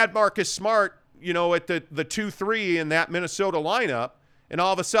you add Marcus Smart, at the 2-3 in that Minnesota lineup, and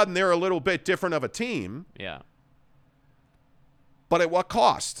all of a sudden they're a little bit different of a team. Yeah. But at what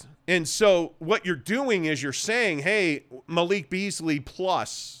cost? And so what you're doing is you're saying, hey, Malik Beasley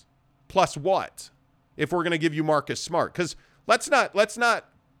plus what? If we're going to give you Marcus Smart. Because let's not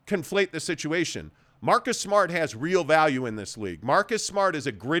conflate the situation. Marcus Smart has real value in this league. Marcus Smart is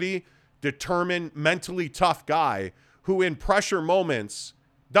a gritty, determined, mentally tough guy who in pressure moments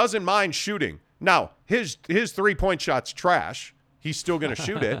doesn't mind shooting. Now, his 3-point shot's trash. He's still going to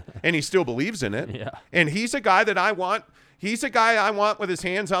shoot it, and he still believes in it. Yeah. And he's a guy that I want. He's a guy I want with his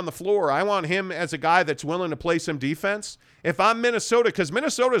hands on the floor. I want him as a guy that's willing to play some defense. If I'm Minnesota, because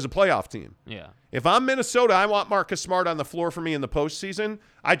Minnesota is a playoff team. Yeah. If I'm Minnesota, I want Marcus Smart on the floor for me in the postseason.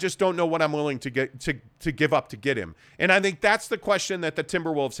 I just don't know what I'm willing to give up to get him. And I think that's the question that the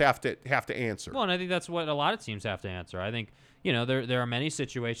Timberwolves have to answer. Well, and I think that's what a lot of teams have to answer. I think, there are many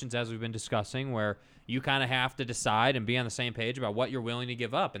situations, as we've been discussing, where you kind of have to decide and be on the same page about what you're willing to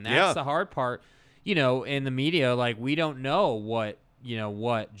give up. And that's the hard part. In the media, like, we don't know what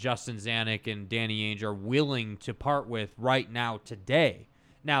Justin Zanuck and Danny Ainge are willing to part with right now today.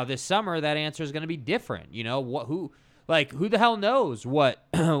 Now, this summer, that answer is going to be different. Who the hell knows what,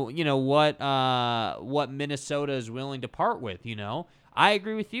 what Minnesota is willing to part with, I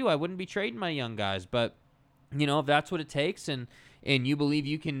agree with you. I wouldn't be trading my young guys, but, if that's what it takes and you believe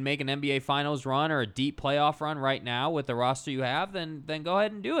you can make an NBA Finals run or a deep playoff run right now with the roster you have, then go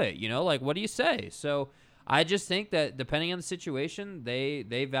ahead and do it. What do you say? So I just think that depending on the situation,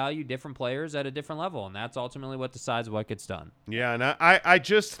 they value different players at a different level, and that's ultimately what decides what gets done. Yeah, and I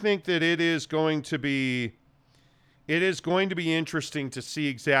just think that it is going to be interesting to see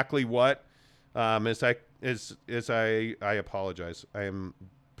exactly what. As I apologize, I am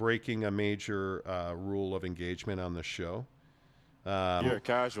breaking a major rule of engagement on the show. You're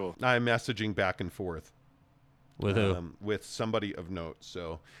casual. I'm messaging back and forth with who? With somebody of note.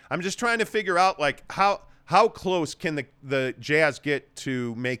 So I'm just trying to figure out like how close can the Jazz get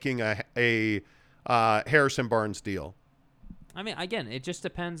to making a Harrison Barnes deal. I mean, again, it just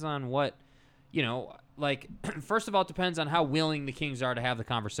depends on what first of all, it depends on how willing the Kings are to have the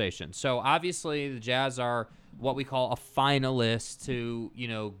conversation. So obviously the Jazz are what we call a finalist to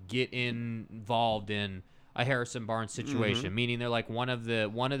get involved in a Harrison Barnes situation, meaning they're like one of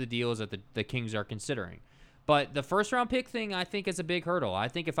the deals that the Kings are considering. But the first round pick thing, I think, is a big hurdle. I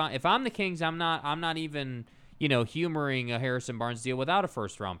think if I'm the Kings, I'm not even humoring a Harrison Barnes deal without a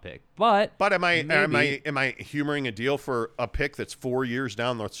first round pick. But am I humoring a deal for a pick that's 4 years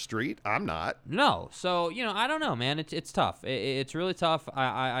down the street? I'm not. No. So I don't know, man. It's tough. It's really tough.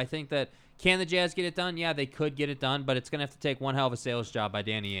 I think that. Can the Jazz get it done? Yeah, they could get it done, but it's going to have to take one hell of a sales job by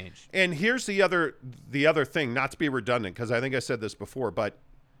Danny Ainge. And here's the other thing, not to be redundant, because I think I said this before, but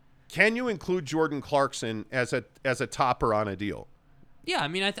can you include Jordan Clarkson as a topper on a deal? Yeah, I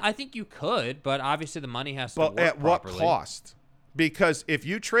mean, I think you could, but obviously the money has to work at properly. What cost? Because if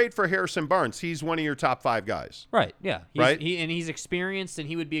you trade for Harrison Barnes, he's one of your top 5 guys. Right, yeah. Right? He's experienced, and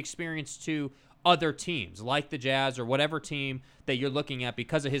he would be experienced to other teams, like the Jazz or whatever team that you're looking at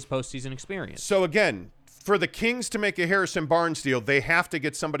because of his postseason experience. So, again, for the Kings to make a Harrison Barnes deal, they have to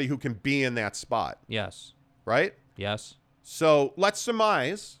get somebody who can be in that spot. Yes. Right? Yes. So let's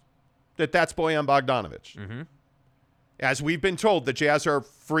surmise that that's Bojan Bogdanovic. Mm-hmm. As we've been told, the Jazz are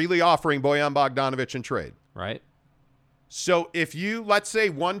freely offering Bojan Bogdanovic in trade. Right. So if you, let's say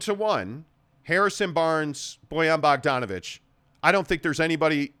 1-to-1, Harrison Barnes, Bojan Bogdanovic, I don't think there's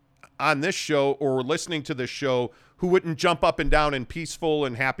anybody on this show or listening to this show who wouldn't jump up and down in peaceful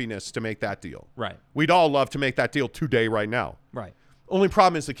and happiness to make that deal. Right. We'd all love to make that deal today, right now. Right. Only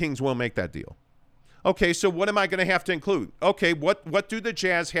problem is the Kings won't make that deal. Okay, so what am I going to have to include? Okay, what do the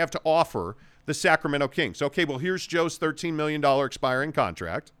Jazz have to offer the Sacramento Kings? Okay, well, here's Joe's $13 million expiring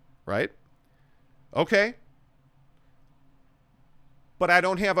contract, right? Okay. But I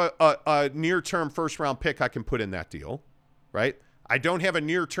don't have a near-term first-round pick I can put in that deal, right? I don't have a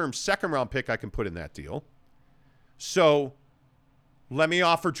near-term second-round pick I can put in that deal. So let me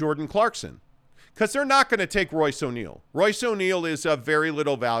offer Jordan Clarkson, because they're not going to take Royce O'Neal. Royce O'Neal is of very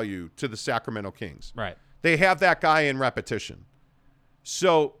little value to the Sacramento Kings. Right. They have that guy in repetition.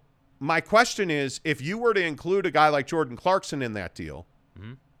 So my question is, if you were to include a guy like Jordan Clarkson in that deal,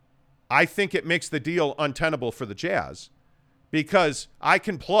 I think it makes the deal untenable for the Jazz, because I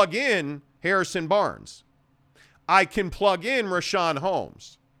can plug in Harrison Barnes. I can plug in Rashawn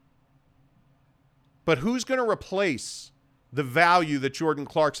Holmes. But who's going to replace the value that Jordan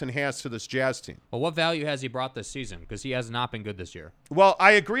Clarkson has to this Jazz team? Well, what value has he brought this season? Because he has not been good this year. Well,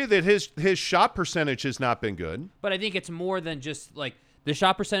 I agree that his shot percentage has not been good. But I think it's more than just like the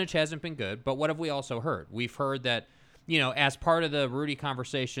shot percentage hasn't been good. But what have we also heard? We've heard that, as part of the Rudy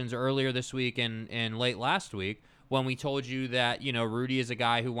conversations earlier this week and late last week, when we told you that, Rudy is a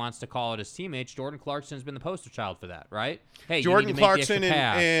guy who wants to call out his teammates, Jordan Clarkson has been the poster child for that, right? Hey, Jordan Clarkson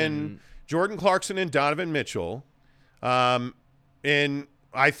and Jordan Clarkson and Donovan Mitchell. And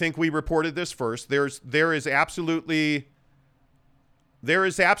I think we reported this first. There is absolutely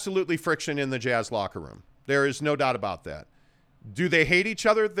friction in the Jazz locker room. There is no doubt about that. Do they hate each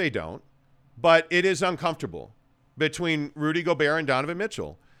other? They don't. But it is uncomfortable between Rudy Gobert and Donovan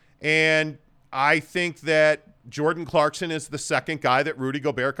Mitchell. And I think that Jordan Clarkson is the second guy that Rudy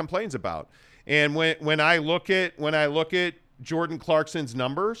Gobert complains about. And when I look at Jordan Clarkson's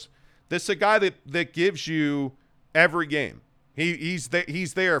numbers, this is a guy that gives you every game. He's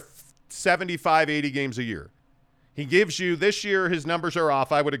there 75, 80 games a year. He gives you, this year his numbers are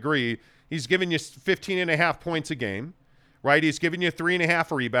off, I would agree. He's giving you 15.5 points a game, right? He's giving you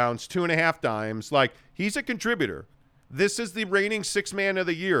 3.5 rebounds, 2.5 dimes. Like, he's a contributor. This is the reigning sixth man of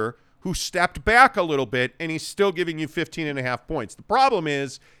the year who stepped back a little bit, and he's still giving you 15.5 points. The problem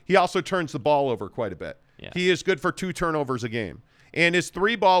is he also turns the ball over quite a bit. Yeah. He is good for 2 turnovers a game. And his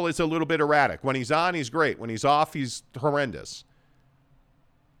 3 ball is a little bit erratic. When he's on, he's great. When he's off, he's horrendous.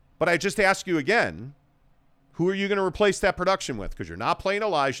 But I just ask you again, who are you going to replace that production with? Because you're not playing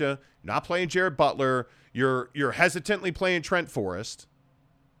Elijah, you're not playing Jared Butler, you're hesitantly playing Trent Forrest.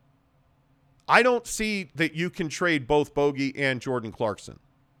 I don't see that you can trade both Bogey and Jordan Clarkson.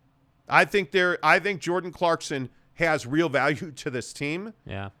 I think Jordan Clarkson has real value to this team.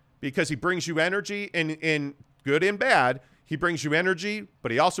 Yeah. Because he brings you energy, and in good and bad, he brings you energy,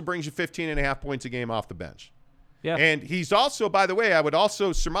 but he also brings you 15.5 points a game off the bench. Yeah. And he's also, by the way, I would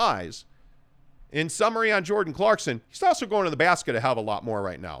also surmise, in summary on Jordan Clarkson, he's also going to the basket a hell of a lot more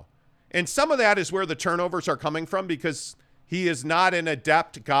right now. And some of that is where the turnovers are coming from, because he is not an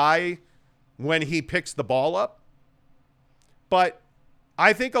adept guy when he picks the ball up. But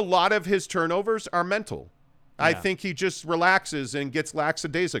I think a lot of his turnovers are mental. Yeah. I think he just relaxes and gets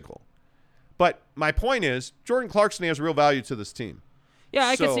lackadaisical. But my point is, Jordan Clarkson has real value to this team. Yeah,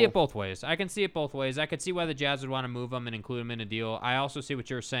 I can see it both ways. I could see why the Jazz would want to move him and include him in a deal. I also see what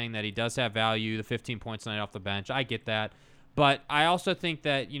you're saying, that he does have value, the 15 points a night off the bench. I get that. But I also think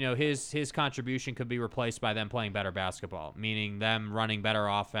that, his contribution could be replaced by them playing better basketball, meaning them running better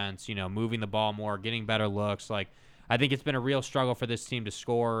offense, moving the ball more, getting better looks. Like, I think it's been a real struggle for this team to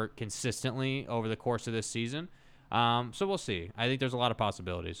score consistently over the course of this season. So we'll see. I think there's a lot of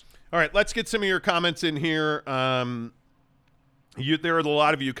possibilities. All right, let's get some of your comments in here. There are a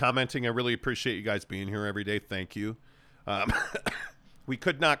lot of you commenting. I really appreciate you guys being here every day. Thank you. We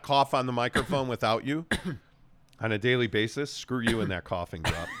could not cough on the microphone without you on a daily basis. Screw you and that coughing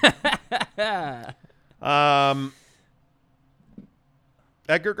drop.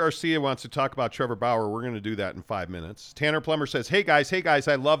 Edgar Garcia wants to talk about Trevor Bauer. We're going to do that in 5 minutes. Tanner Plummer says, hey guys,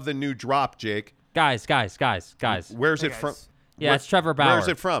 I love the new drop, Jake. Guys. Where's it from? Yeah, it's Trevor Bauer. Where's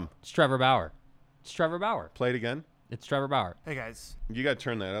it from? It's Trevor Bauer. It's Trevor Bauer. Play it again. It's Trevor Bauer. Hey, guys. You got to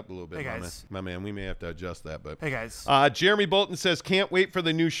turn that up a little bit, Hey, guys. my man. We may have to adjust that, but Hey, guys. Jeremy Bolton says, can't wait for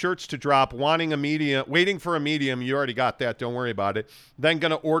the new shirts to drop. Waiting for a medium. You already got that. Don't worry about it. Then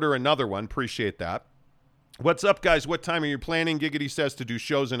going to order another one. Appreciate that. What's up, guys? What time are you planning? Giggity says to do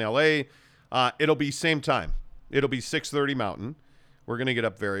shows in L.A. It'll be same time. It'll be 6:30 Mountain. We're going to get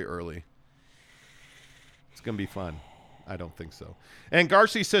up very early. It's going to be fun. I don't think so. And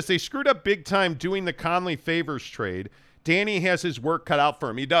Garcia says they screwed up big time doing the Conley Favors trade. Danny has his work cut out for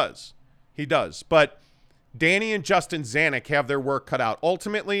him. He does. But Danny and Justin Zanuck have their work cut out.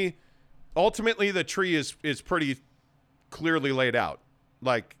 Ultimately the tree is pretty clearly laid out.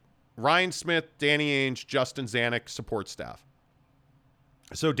 Like Ryan Smith, Danny Ainge, Justin Zanuck, support staff.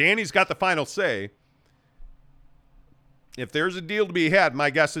 So Danny's got the final say. If there's a deal to be had, my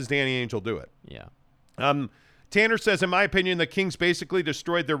guess is Danny Ainge will do it. Yeah. Tanner says, in my opinion, the Kings basically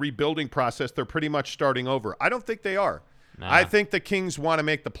destroyed their rebuilding process. They're pretty much starting over. I don't think they are. Nah. I think the Kings want to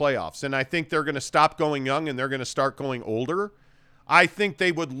make the playoffs, and I think they're going to stop going young and they're going to start going older. I think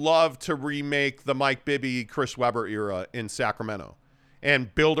they would love to remake the Mike Bibby, Chris Webber era in Sacramento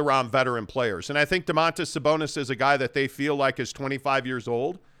and build around veteran players. And I think Domantas Sabonis is a guy that they feel like is 25 years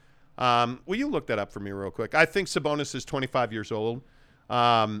old. Will you look that up for me real quick? I think Sabonis is 25 years old.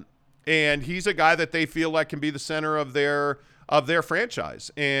 And he's a guy that they feel like can be the center of their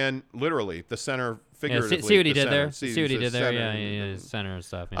franchise, and literally the center figuratively. Yeah, see what he did center. there? See what he did there? Yeah, center and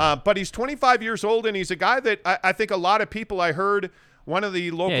stuff. Yeah. But he's 25 years old, and he's a guy that I think a lot of people, I heard one of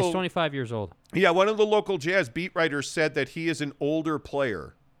the local. Yeah, he's 25 years old. Yeah, one of the local Jazz beat writers said that he is an older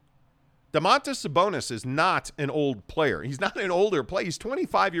player. Domantas Sabonis is not an old player. He's not an older player. He's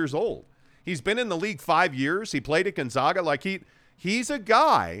 25 years old. He's been in the league 5 years. He played at Gonzaga. Like he's a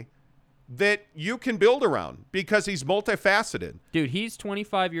guy that you can build around because he's multifaceted. Dude, he's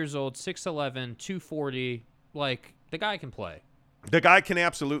 25 years old, 6'11", 240. Like, the guy can play. The guy can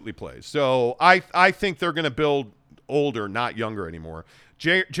absolutely play. So I think they're going to build older, not younger anymore.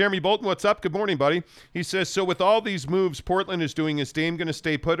 Jeremy Bolton, what's up? Good morning, buddy. He says, so with all these moves Portland is doing, is Dame going to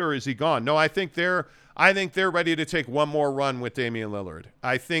stay put or is he gone? No, I think they're ready to take one more run with Damian Lillard.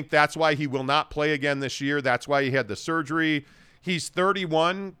 I think that's why he will not play again this year. That's why he had the surgery. He's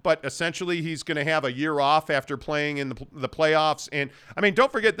 31, but essentially he's going to have a year off after playing in the playoffs. And, I mean,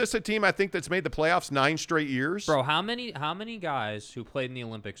 don't forget, this is a team I think that's made the playoffs 9 straight years. Bro, how many guys who played in the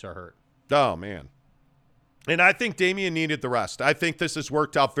Olympics are hurt? Oh, man. And I think Damian needed the rest. I think this has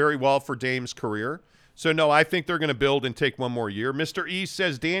worked out very well for Dame's career. So, no, I think they're going to build and take one more year. Mr. E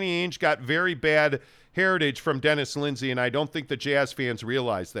says Danny Ainge got very bad heritage from Dennis Lindsey, and I don't think the Jazz fans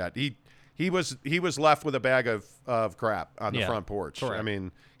realize that. He was left with a bag of crap on the front porch. Correct. I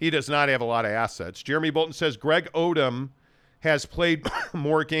mean, he does not have a lot of assets. Jeremy Bolton says Greg Odom has played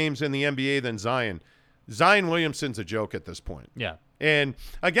more games in the NBA than Zion. Zion Williamson's a joke at this point. Yeah. And,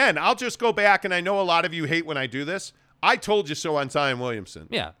 again, I'll just go back, and I know a lot of you hate when I do this. I told you so on Zion Williamson.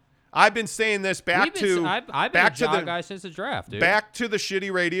 Yeah. I've been saying this I've been a Ja guy since the draft, dude. Back to the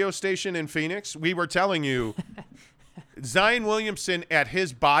shitty radio station in Phoenix, we were telling you Zion Williamson at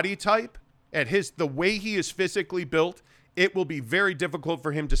his body type, the way he is physically built, it will be very difficult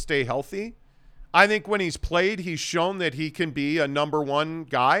for him to stay healthy. I think when he's played, he's shown that he can be a number one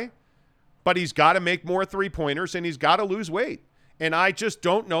guy, but he's got to make more three-pointers and he's got to lose weight. And I just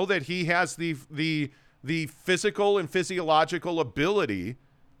don't know that he has the physical and physiological ability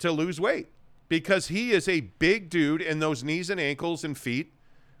to lose weight because he is a big dude in those knees and ankles and feet.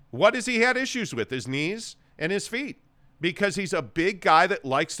 What has he had issues with? His knees and his feet. Because he's a big guy that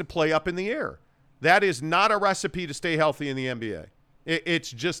likes to play up in the air. That is not a recipe to stay healthy in the NBA.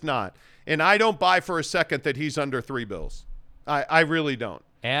 It's just not. And I don't buy for a second that he's under $3 billion. I really don't.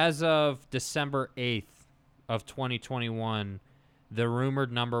 As of December 8th of 2021, the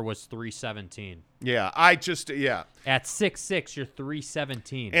rumored number was 317. Yeah, At 6'6", you're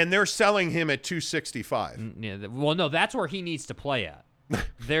 317. And they're selling him at 265. Yeah, well, no, that's where he needs to play at.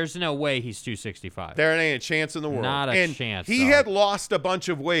 There's no way he's 265. There ain't a chance in the world. Not a chance. He had lost a bunch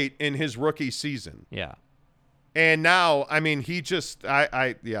of weight in his rookie season. Yeah. And now, I mean, he just,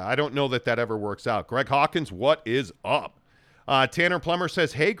 I don't know that ever works out. Greg Hawkins, what is up? Tanner Plummer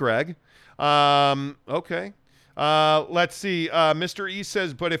says, hey, Greg. Okay. Let's see. Mr. E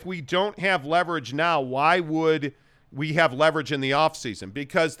says, but if we don't have leverage now, why would we have leverage in the offseason?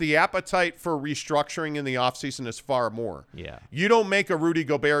 Because the appetite for restructuring in the offseason is far more. Yeah. You don't make a Rudy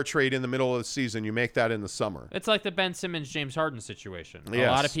Gobert trade in the middle of the season. You make that in the summer. It's like the Ben Simmons, James Harden situation. Yes.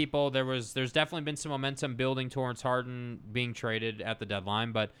 A lot of people, there's definitely been some momentum building towards Harden being traded at the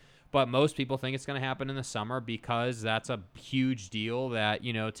deadline, but But most people think it's going to happen in the summer because that's a huge deal that,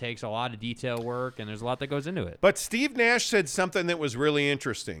 takes a lot of detail work and there's a lot that goes into it. But Steve Nash said something that was really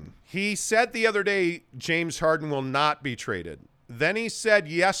interesting. He said the other day James Harden will not be traded. Then he said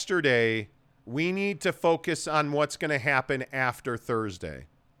yesterday we need to focus on what's going to happen after Thursday,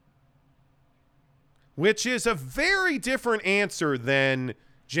 which is a very different answer than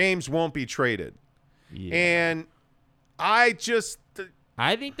James won't be traded. Yeah. And I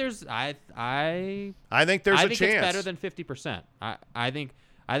think there's I think there's a chance. It's better than 50%. I think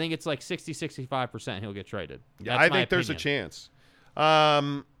it's like 60-65% he'll get traded. Yeah, I think there's a chance.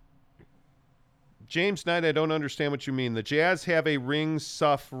 James Knight, I don't understand what you mean. The Jazz have a ring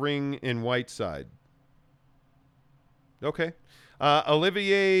in Whiteside. Okay.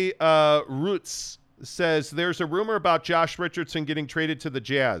 Olivier Roots says there's a rumor about Josh Richardson getting traded to the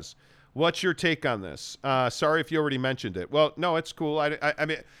Jazz. What's your take on this? Sorry if you already mentioned it. Well, no, it's cool. I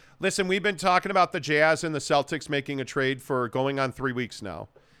mean, listen, we've been talking about the Jazz and the Celtics making a trade for going on 3 weeks now.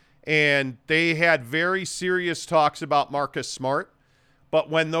 And they had very serious talks about Marcus Smart. But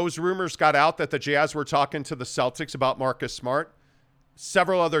when those rumors got out that the Jazz were talking to the Celtics about Marcus Smart,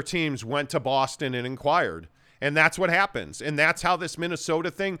 several other teams went to Boston and inquired. And that's what happens. And that's how this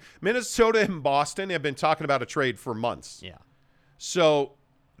Minnesota and Boston have been talking about a trade for months. Yeah. So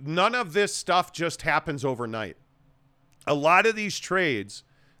none of this stuff just happens overnight. A lot of these trades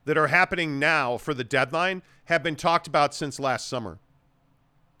that are happening now for the deadline have been talked about since last summer.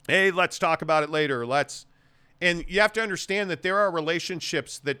 Hey, let's talk about it later. And you have to understand that there are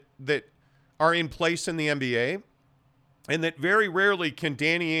relationships that are in place in the NBA, and that very rarely can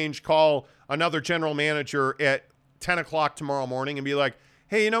Danny Ainge call another general manager at 10 o'clock tomorrow morning and be like,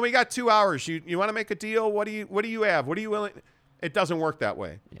 hey, we got 2 hours. You want to make a deal? What do you have? What are you willing? It doesn't work that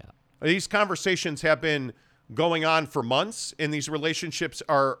way. Yeah. These conversations have been going on for months, and these relationships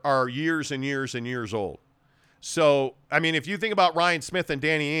are years and years and years old. So, I mean, if you think about Ryan Smith and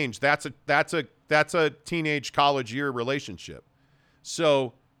Danny Ainge, that's a teenage college year relationship.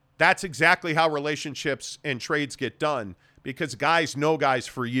 So that's exactly how relationships and trades get done, because guys know guys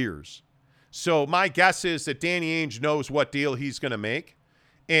for years. So my guess is that Danny Ainge knows what deal he's going to make.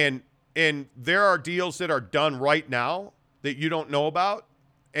 And there are deals that are done right now that you don't know about.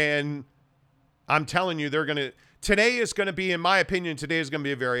 And I'm telling you, today is going to be, in my opinion,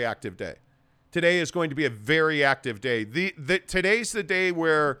 a very active day. Today is going to be a very active day. Today's the day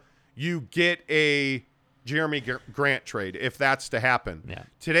where you get a Jeremy Grant trade, if that's to happen. Yeah.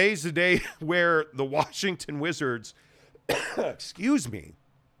 Today's the day where the Washington Wizards, excuse me,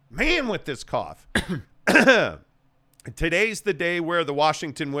 man with this cough. Today's the day where the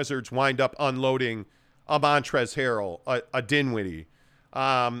Washington Wizards wind up unloading a Montrezl Harrell, a Dinwiddie.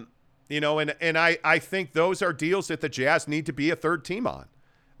 And I think those are deals that the Jazz need to be a third team on.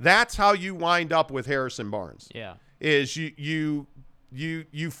 That's how you wind up with Harrison Barnes. Yeah. Is you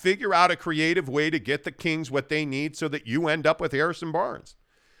figure out a creative way to get the Kings what they need so that you end up with Harrison Barnes.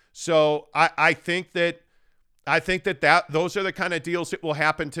 So I think that those are the kind of deals that will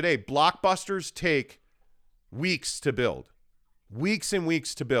happen today. Blockbusters take weeks to build. Weeks and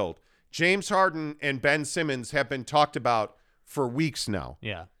weeks to build. James Harden and Ben Simmons have been talked about for weeks now.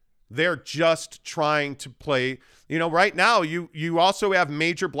 Yeah. They're just trying to play. Right now, you also have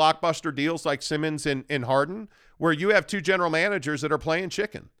major blockbuster deals like Simmons and Harden, where you have two general managers that are playing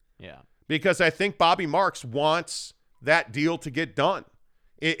chicken. Yeah. Because I think Bobby Marks wants that deal to get done.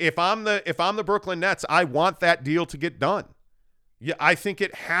 If I'm the Brooklyn Nets, I want that deal to get done. Yeah, I think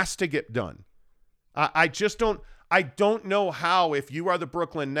it has to get done. I don't know how, if you are the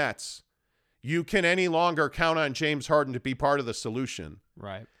Brooklyn Nets, you can any longer count on James Harden to be part of the solution.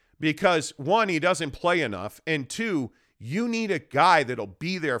 Right. Because, one, he doesn't play enough, and two, you need a guy that'll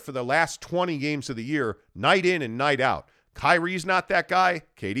be there for the last 20 games of the year, night in and night out. Kyrie's not that guy.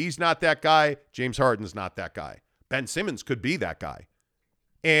 KD's not that guy. James Harden's not that guy. Ben Simmons could be that guy.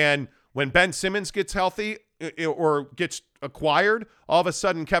 And when Ben Simmons gets healthy or gets acquired, all of a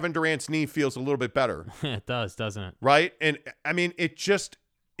sudden Kevin Durant's knee feels a little bit better. It does, doesn't it? Right? And, I mean, it just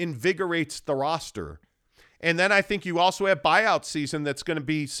invigorates the roster. And then I think you also have buyout season that's going to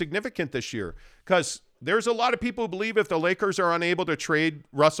be significant this year, because there's a lot of people who believe if the Lakers are unable to trade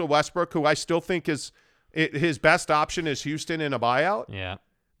Russell Westbrook, who I still think is his best option is Houston in a buyout, yeah,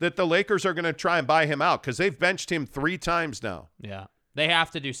 that the Lakers are going to try and buy him out because they've benched him 3 times now. Yeah. They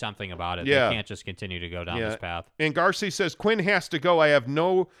have to do something about it. Yeah. They can't just continue to go down this path. And Garcia says, Quinn has to go. I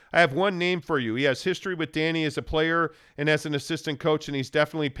have one name for you. He has history with Danny as a player and as an assistant coach, and he's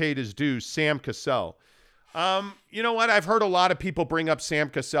definitely paid his dues. Sam Cassell. You know what? I've heard a lot of people bring up Sam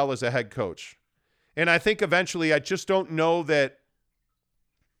Cassell as a head coach. And I think eventually, I just don't know that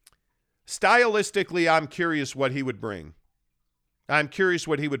Stylistically, I'm curious what he would bring.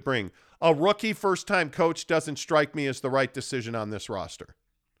 A rookie first-time coach doesn't strike me as the right decision on this roster.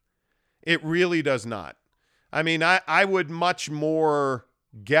 It really does not. I mean, I would much more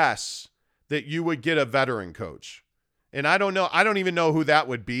guess that you would get a veteran coach. And I don't know. I don't even know who that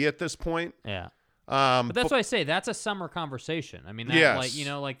would be at this point. Yeah. But that's why I say that's a summer conversation. I mean, that, yes.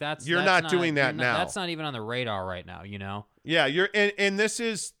 that's you're that's not doing that now. That's not even on the radar right now, Yeah, and this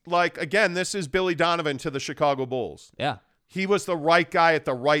is this is Billy Donovan to the Chicago Bulls. Yeah. He was the right guy at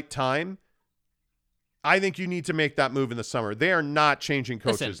the right time. I think you need to make that move in the summer. They are not changing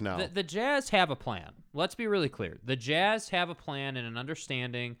coaches now. The Jazz have a plan. Let's be really clear. The Jazz have a plan and an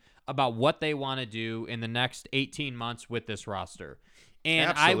understanding about what they want to do in the next 18 months with this roster.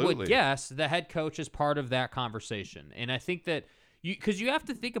 And Absolutely. I would guess the head coach is part of that conversation. And I think that because you have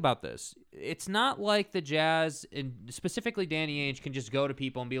to think about this. It's not like the Jazz, and specifically Danny Ainge, can just go to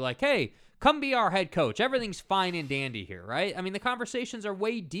people and be like, hey, come be our head coach. Everything's fine and dandy here, right? I mean, the conversations are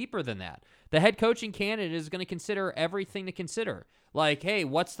way deeper than that. The head coaching candidate is going to consider everything to consider. Like, hey,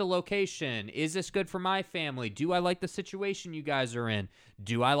 what's the location? Is this good for my family? Do I like the situation you guys are in?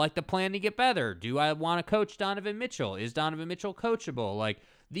 Do I like the plan to get better? Do I want to coach Donovan Mitchell? Is Donovan Mitchell coachable? Like,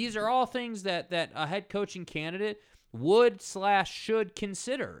 these are all things that a head coaching candidate would/should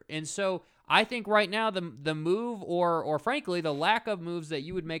consider. And so I think right now the move or frankly the lack of moves that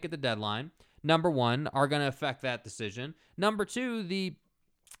you would make at the deadline, number one, are going to affect that decision. Number two, the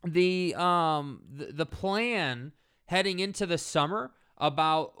plan heading into the summer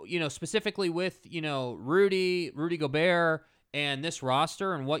about, specifically with, Rudy Gobert and this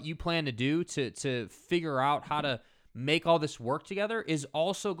roster and what you plan to do to figure out how to make all this work together is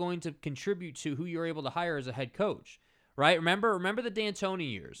also going to contribute to who you're able to hire as a head coach, right? Remember the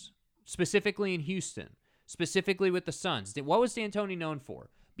D'Antoni years, specifically in Houston, specifically with the Suns. What was D'Antoni known for?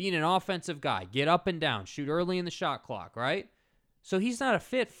 Being an offensive guy, get up and down, shoot early in the shot clock, right? So he's not a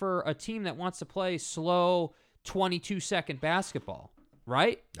fit for a team that wants to play slow 22-second basketball,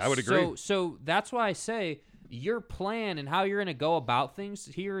 right? I would agree. So that's why I say your plan and how you're going to go about things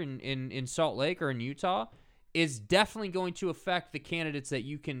here in Salt Lake or in Utah is definitely going to affect the candidates that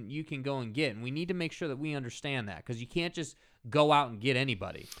you can go and get. And we need to make sure that we understand that because you can't just go out and get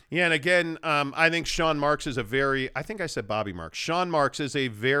anybody. Yeah, and again, I think Sean Marks is I think I said Bobby Marks. Sean Marks is a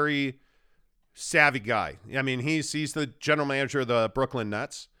very savvy guy. I mean, he's the general manager of the Brooklyn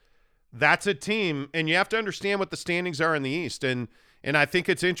Nets. That's a team, and you have to understand what the standings are in the East. And I think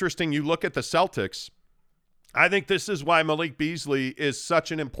it's interesting. You look at the Celtics. I think this is why Malik Beasley is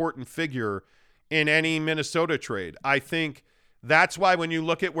such an important figure in any Minnesota trade. I think that's why when you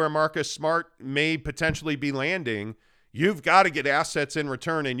look at where Marcus Smart may potentially be landing, you've got to get assets in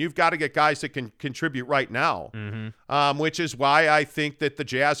return, and you've got to get guys that can contribute right now, which is why I think that the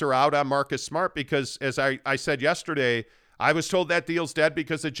Jazz are out on Marcus Smart because, as I said yesterday, I was told that deal's dead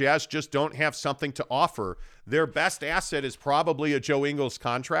because the Jazz just don't have something to offer. Their best asset is probably a Joe Ingles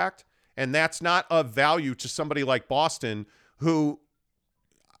contract, and that's not of value to somebody like Boston who,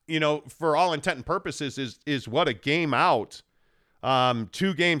 for all intent and purposes is what, a game out,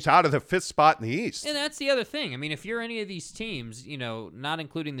 2 games out of the 5th spot in the East. And that's the other thing. I mean, if you're any of these teams, not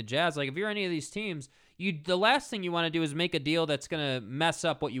including the Jazz, like if you're any of these teams, the last thing you want to do is make a deal that's going to mess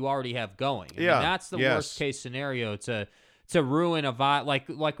up what you already have going. I mean, that's the worst case scenario to ruin a vibe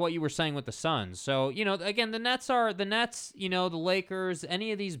like what you were saying with the Suns. So, again, the Nets, the Lakers,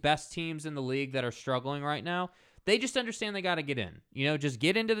 any of these best teams in the league that are struggling right now, they just understand they got to get in. Just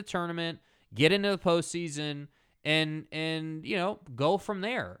get into the tournament, get into the postseason, and go from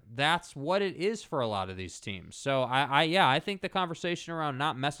there. That's what it is for a lot of these teams. So I think the conversation around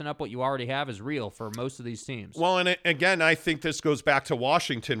not messing up what you already have is real for most of these teams. Well, and again, I think this goes back to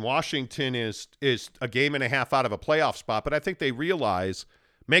Washington. Washington is a game and a half out of a playoff spot, but I think they realize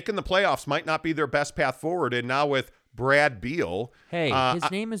making the playoffs might not be their best path forward. And now with Brad Beal,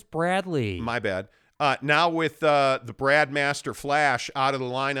 his name is Bradley. My bad. Now with the Brad Master Flash out of the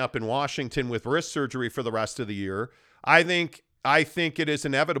lineup in Washington with wrist surgery for the rest of the year, I think it is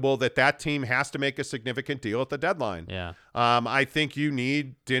inevitable that team has to make a significant deal at the deadline. Yeah. I think you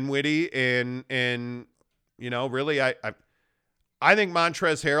need Dinwiddie and really I think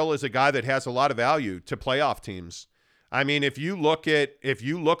Montrezl Harrell is a guy that has a lot of value to playoff teams. I mean, if you look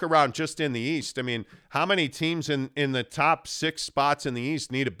around just in the East, I mean, how many teams in the top 6 spots in the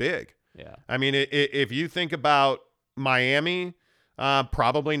East need a big? Yeah. I mean, if you think about Miami,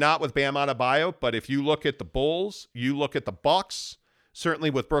 probably not with Bam Adebayo, but if you look at the Bulls, you look at the Bucks, certainly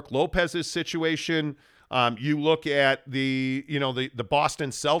with Brook Lopez's situation, you look at the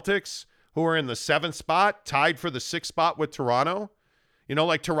Boston Celtics, who are in the 7th spot, tied for the 6th spot with Toronto.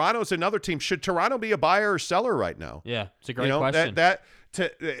 Like Toronto's another team. Should Toronto be a buyer or seller right now? Yeah, it's a great question.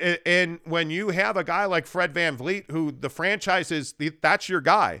 And when you have a guy like Fred VanVleet, who the franchise is, that's your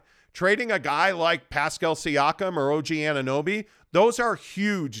guy. Trading a guy like Pascal Siakam or OG Anunoby, those are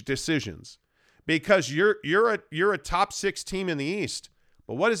huge decisions because you're a top 6 team in the East.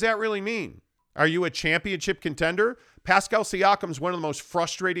 But what does that really mean? Are you a championship contender? Pascal Siakam's one of the most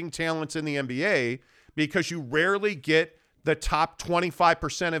frustrating talents in the NBA because you rarely get the top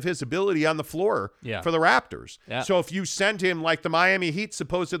 25% of his ability on the floor for the Raptors. Yeah. So if you send him, like the Miami Heat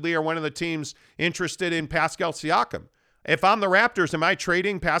supposedly are one of the teams interested in Pascal Siakam. If I'm the Raptors, am I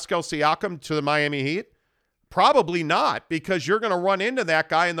trading Pascal Siakam to the Miami Heat? Probably not, because you're going to run into that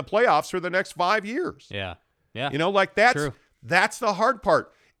guy in the playoffs for the next 5 years. Yeah. Yeah. That's the hard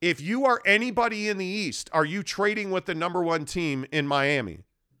part. If you are anybody in the East, are you trading with the number 1 team in Miami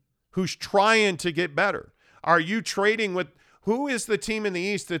who's trying to get better? Are you trading with who is the team in the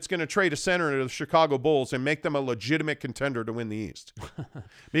East that's going to trade a center to the Chicago Bulls and make them a legitimate contender to win the East?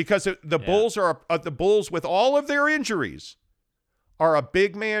 Because the Bulls are the Bulls with all of their injuries are a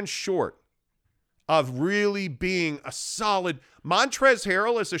big man short of really being a solid. Montrezl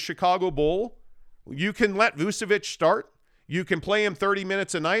Harrell is a Chicago Bull. You can let Vucevic start. You can play him 30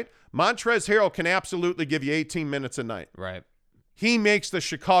 minutes a night. Montrezl Harrell can absolutely give you 18 minutes a night. Right. He makes the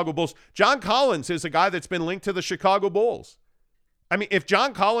Chicago Bulls. John Collins is a guy that's been linked to the Chicago Bulls. I mean, if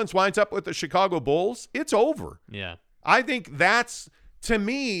John Collins winds up with the Chicago Bulls, it's over. Yeah. I think to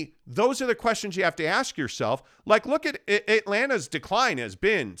me, those are the questions you have to ask yourself. Like, look at Atlanta's decline has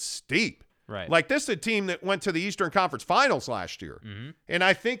been steep. Right. Like, this is a team that went to the Eastern Conference Finals last year. Mm-hmm. And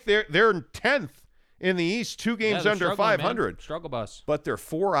I think they're 10th in the East, 2 games under 500. Man. Struggle bus. But they're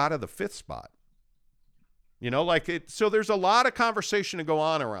 4 out of the 5th spot. So there's a lot of conversation to go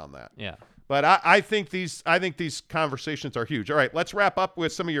on around that. Yeah. But I think these conversations are huge. All right, let's wrap up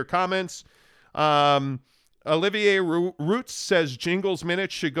with some of your comments. Olivier Roots says Jingles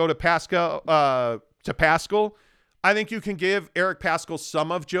minutes should go to Pascal. I think you can give Eric Pascal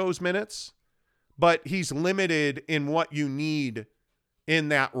some of Joe's minutes, but he's limited in what you need in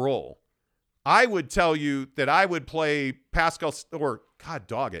that role. I would tell you that I would play Pascal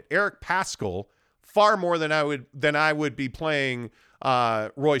Eric Pascal far more than I would be playing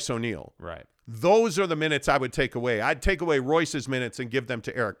Royce O'Neal. Right. Those are the minutes I would take away. I'd take away Royce's minutes and give them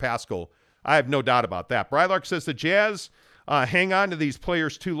to Eric Pascal. I have no doubt about that. Brylark says the Jazz hang on to these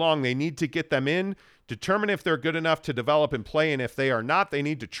players too long. They need to get them in, determine if they're good enough to develop and play, and if they are not, they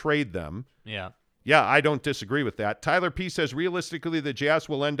need to trade them. Yeah. Yeah, I don't disagree with that. Tyler P. says realistically the Jazz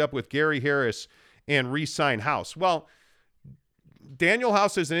will end up with Gary Harris and re-sign House. Well, Daniel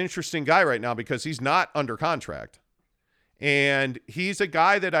House is an interesting guy right now because he's not under contract. And he's a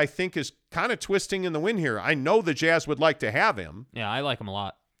guy that I think is kind of twisting in the wind here. I know the Jazz would like to have him. Yeah, I like him a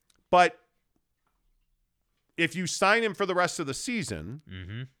lot. But if you sign him for the rest of the season,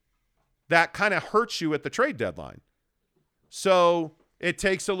 that kind of hurts you at the trade deadline. So it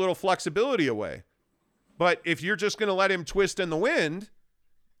takes a little flexibility away. But if you're just going to let him twist in the wind,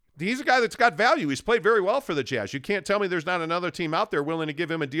 he's a guy that's got value. He's played very well for the Jazz. You can't tell me there's not another team out there willing to give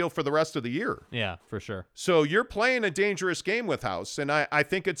him a deal for the rest of the year. Yeah, for sure. So you're playing a dangerous game with House, and I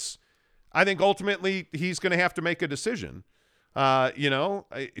think ultimately he's going to have to make a decision. We'll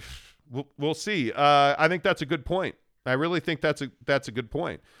see. I think that's a good point. I really think that's a good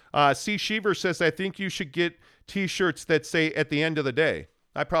point. C. Sheever says, I think you should get T-shirts that say at the end of the day.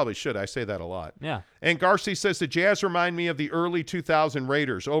 I probably should. I say that a lot. Yeah. And Garcia says the Jazz remind me of the early 2000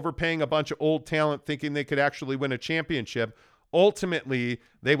 Raiders, overpaying a bunch of old talent thinking they could actually win a championship. Ultimately,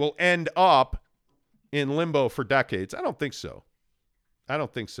 they will end up in limbo for decades. I don't think so.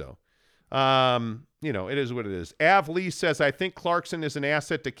 It is what it is. Av Lee says, I think Clarkson is an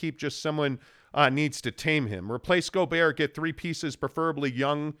asset to keep, just someone needs to tame him. Replace Gobert, get 3 pieces, preferably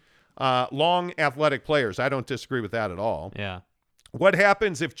young, long athletic players. I don't disagree with that at all. Yeah. What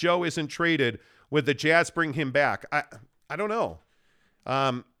happens if Joe isn't traded? Would the Jazz bring him back? I don't know.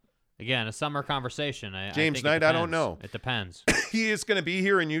 Again, a summer conversation. James Knight, I don't know. It depends. He is going to be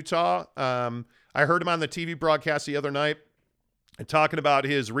here in Utah. I heard him on the TV broadcast the other night talking about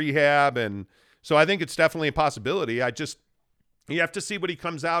his rehab, and so I think it's definitely a possibility. You have to see what he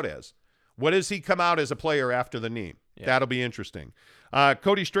comes out as. What does he come out as a player after the knee? Yeah. That'll be interesting.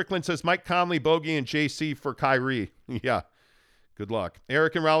 Cody Strickland says Mike Conley, Bogey, and JC for Kyrie. Yeah. Good luck.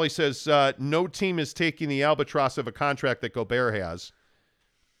 Eric and Raleigh says no team is taking the albatross of a contract that Gobert has.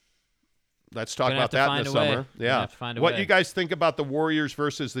 Let's talk about that in the summer. Yeah. What you guys think about the Warriors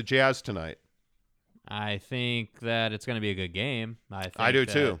versus the Jazz tonight? I think that it's going to be a good game. I do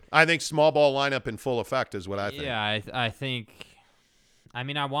too. I think small ball lineup in full effect is what I think. Yeah, I think I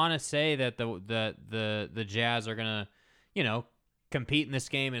mean, I want to say that the Jazz are going to, compete in this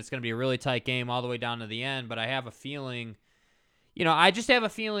game, and it's going to be a really tight game all the way down to the end, but I have a feeling, I just have a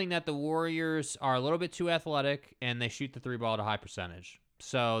feeling that the Warriors are a little bit too athletic, and they shoot the three ball at a high percentage.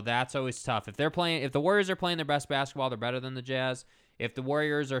 So that's always tough. If the Warriors are playing their best basketball, they're better than the Jazz. If the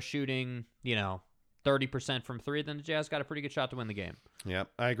Warriors are shooting, 30% from three, then the Jazz got a pretty good shot to win the game. Yeah,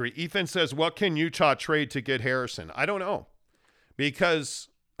 I agree. Ethan says, what can Utah trade to get Harrison? I don't know. Because,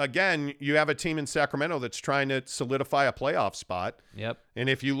 again, you have a team in Sacramento that's trying to solidify a playoff spot. Yep. And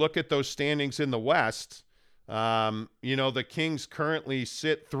if you look at those standings in the West, the Kings currently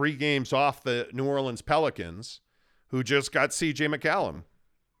sit 3 games off the New Orleans Pelicans, who just got C.J. McCollum.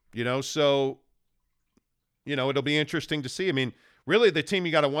 So, it'll be interesting to see. I mean, really the team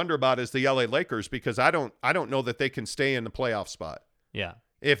you got to wonder about is the LA Lakers, because I don't know that they can stay in the playoff spot. Yeah.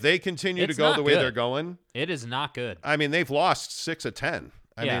 If they continue to go the way they're going. It is not good. I mean, they've lost 6 of 10.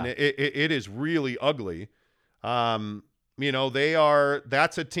 I mean, it is really ugly. That's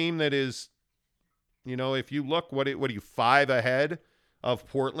a team that is, if you look, what are you, 5 ahead of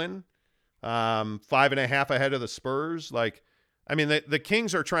Portland, 5.5 ahead of the Spurs? Like, I mean, the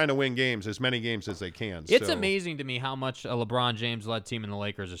Kings are trying to win games, as many games as they can. It's amazing to me how much a LeBron James-led team in the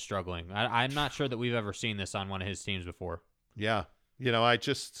Lakers is struggling. I'm not sure that we've ever seen this on one of his teams before. Yeah. It'll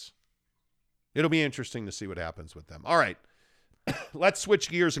be interesting to see what happens with them. All right. Let's switch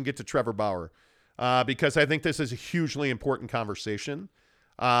gears and get to Trevor Bauer, because I think this is a hugely important conversation.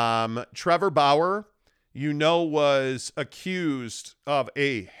 Trevor Bauer, was accused of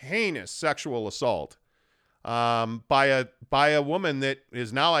a heinous sexual assault by a woman that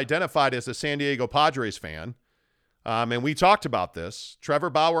is now identified as a San Diego Padres fan. And we talked about this.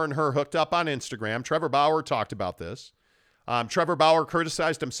 Trevor Bauer and her hooked up on Instagram. Trevor Bauer talked about this. Trevor Bauer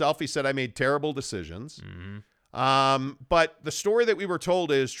criticized himself. He said, I made terrible decisions. Mm-hmm. But the story that we were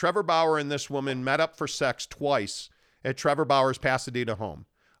told is Trevor Bauer and this woman met up for sex twice at Trevor Bauer's Pasadena home.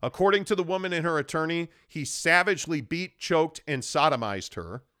 According to the woman and her attorney, he savagely beat, choked, and sodomized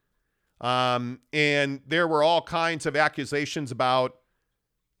her. And there were all kinds of accusations about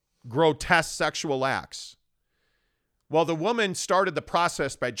grotesque sexual acts. Well, the woman started the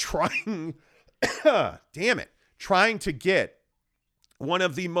process by trying to get one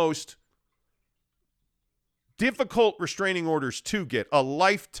of the most difficult restraining orders to get, a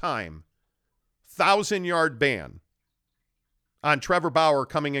lifetime 1,000-yard ban on Trevor Bauer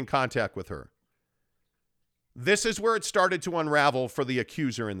coming in contact with her. This is where it started to unravel for the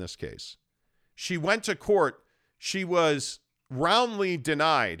accuser in this case. She went to court. She was roundly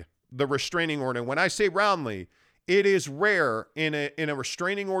denied the restraining order. When I say roundly, it is rare in a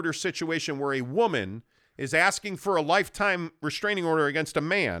restraining order situation where a woman is asking for a lifetime restraining order against a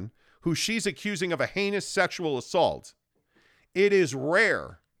man who she's accusing of a heinous sexual assault. It is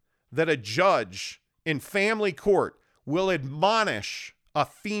rare that a judge in family court will admonish a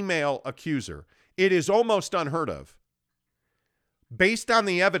female accuser. It is almost unheard of. Based on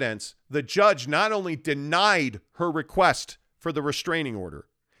the evidence, the judge not only denied her request for the restraining order,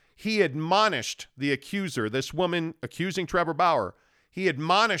 he admonished the accuser, this woman accusing Trevor Bauer, he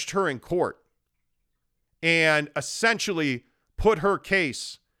admonished her in court and essentially put her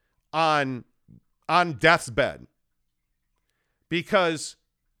case on death's bed because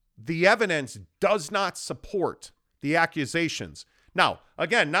the evidence does not support the accusations. Now,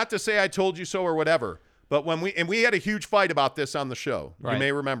 again, not to say I told you so or whatever, but we had a huge fight about this on the show. Right. You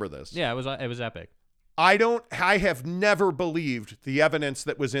may remember this. Yeah, it was epic. I have never believed the evidence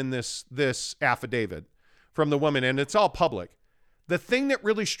that was in this affidavit from the woman, and it's all public. The thing that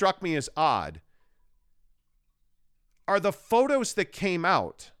really struck me as odd are the photos that came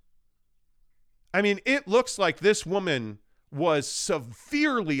out. I mean, it looks like this woman was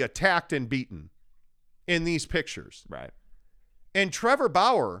severely attacked and beaten in these pictures. Right. And Trevor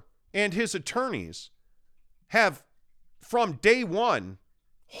Bauer and his attorneys have, from day one,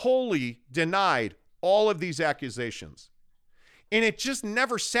 wholly denied all of these accusations. And it just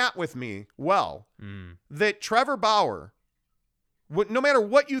never sat with me well that Trevor Bauer, no matter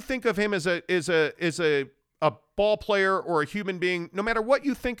what you think of him as a ball player or a human being, no matter what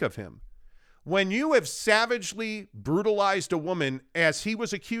you think of him, when you have savagely brutalized a woman as he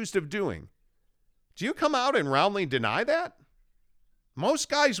was accused of doing, do you come out and roundly deny that? Most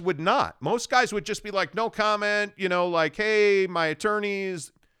guys would not. Most guys would just be like, no comment, like, hey, my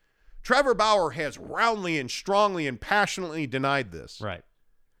attorneys. Trevor Bauer has roundly and strongly and passionately denied this. Right.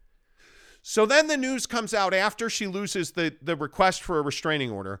 So then the news comes out after she loses the request for a restraining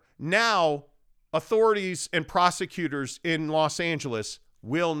order. Now, authorities and prosecutors in Los Angeles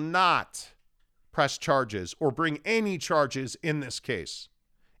will not press charges or bring any charges in this case.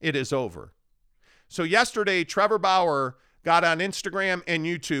 It is over. So yesterday, Trevor Bauer got on Instagram and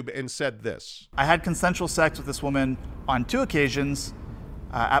YouTube and said this. I had consensual sex with this woman on 2 occasions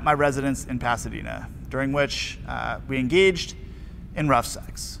at my residence in Pasadena, during which we engaged in rough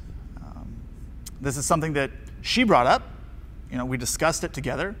sex. This is something that she brought up. We discussed it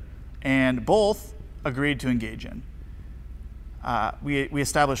together and both agreed to engage in. We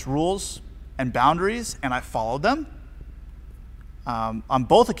established rules and boundaries, and I followed them. On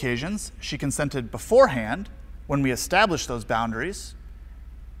both occasions, she consented beforehand when we established those boundaries.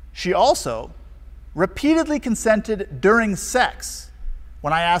 She also repeatedly consented during sex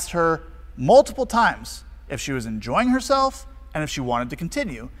when I asked her multiple times if she was enjoying herself and if she wanted to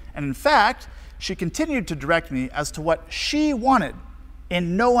continue. And in fact, she continued to direct me as to what she wanted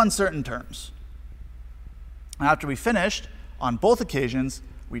in no uncertain terms. After we finished, on both occasions,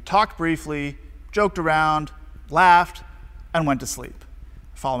 we talked briefly, joked around, laughed, and went to sleep.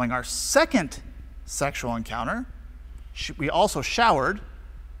 Following our second sexual encounter, we also showered,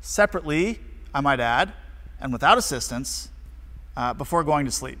 separately, I might add, and without assistance, before going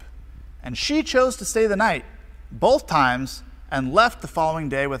to sleep. And she chose to stay the night, both times, and left the following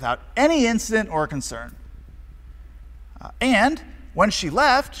day without any incident or concern. And when she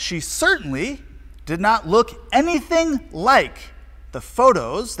left, she certainly did not look anything like the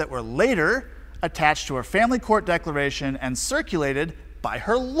photos that were later attached to her family court declaration and circulated by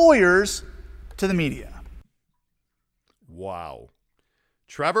her lawyers to the media. Wow.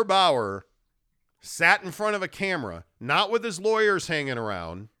 Trevor Bauer sat in front of a camera, not with his lawyers hanging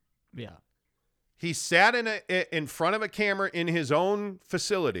around. Yeah. He sat in front of a camera in his own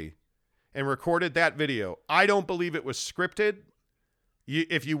facility and recorded that video. I don't believe it was scripted.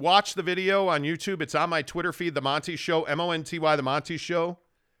 If you watch the video on YouTube, it's on my Twitter feed, The Monty Show, Monty, The Monty Show.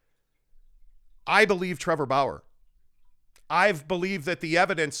 I believe Trevor Bauer. I've believed that the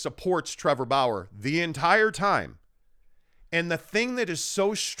evidence supports Trevor Bauer the entire time. And the thing that is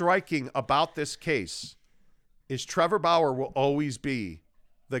so striking about this case is Trevor Bauer will always be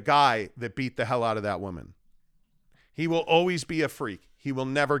the guy that beat the hell out of that woman. He will always be a freak. He will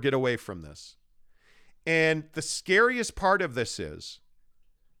never get away from this. And the scariest part of this is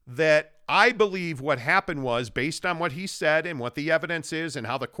that I believe what happened was, based on what he said and what the evidence is and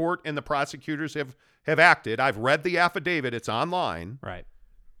how the court and the prosecutors have acted. I've read the affidavit. It's online. Right.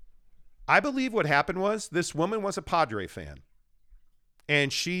 I believe what happened was this woman was a Padre fan.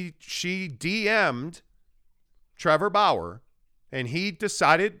 And she DM'd Trevor Bauer, and he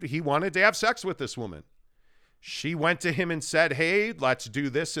decided he wanted to have sex with this woman. She went to him and said, hey, let's do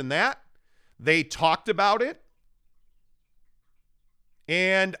this and that. They talked about it.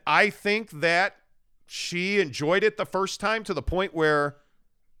 And I think that she enjoyed it the first time to the point where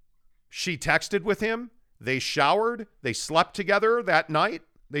she texted with him. They showered. They slept together that night.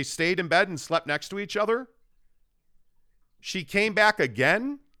 They stayed in bed and slept next to each other. She came back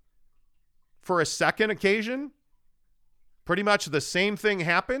again for a second occasion. Pretty much the same thing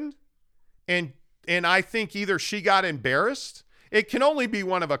happened. And I think either she got embarrassed. It can only be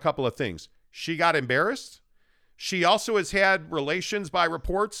one of a couple of things. She got embarrassed. She also has had relations by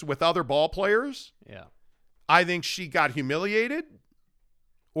reports with other ball players. Yeah. I think she got humiliated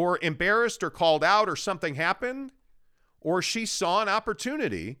or embarrassed or called out or something happened, or she saw an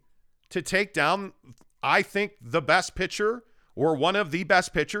opportunity to take down, I think, the best pitcher or one of the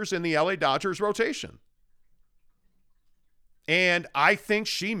best pitchers in the LA Dodgers rotation. And I think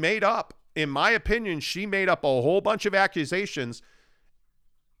she made up, in my opinion, she made up a whole bunch of accusations.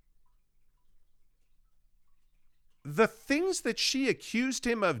 The things that she accused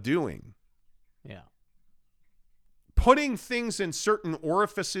him of doing. Yeah. Putting things in certain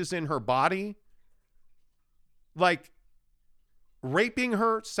orifices in her body, like raping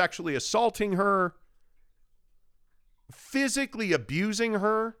her, sexually assaulting her, physically abusing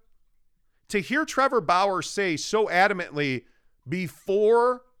her. To hear Trevor Bauer say so adamantly,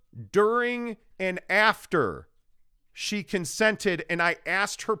 before, during, and after she consented and I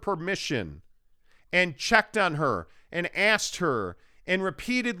asked her permission and checked on her and asked her and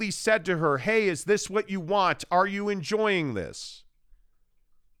repeatedly said to her, hey, is this what you want? Are you enjoying this?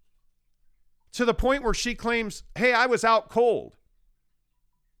 To the point where she claims, hey, I was out cold.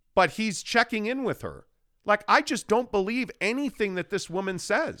 But he's checking in with her. Like, I just don't believe anything that this woman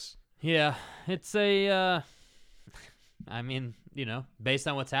says. Yeah, it's I mean, based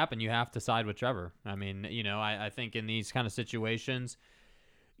on what's happened, you have to side with Trevor. I mean, I think in these kind of situations,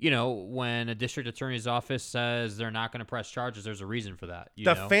 when a district attorney's office says they're not going to press charges, there's a reason for that.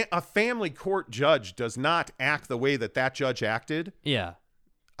 A family court judge does not act the way that judge acted. Yeah.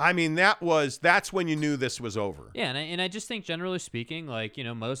 I mean, that's when you knew this was over. Yeah, and I just think generally speaking, like,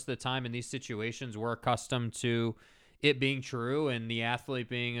 most of the time in these situations, we're accustomed to it being true and the athlete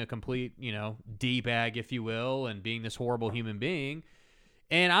being a complete, D-bag, if you will, and being this horrible human being.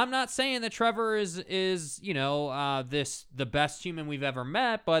 And I'm not saying that Trevor is the best human we've ever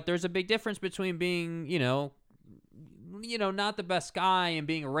met, but there's a big difference between being, not the best guy and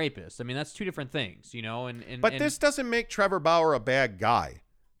being a rapist. I mean, that's two different things, But this doesn't make Trevor Bauer a bad guy.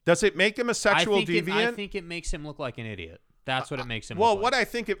 Does it make him a sexual deviant? I think it makes him look like an idiot. That's what it makes him well, look like. what I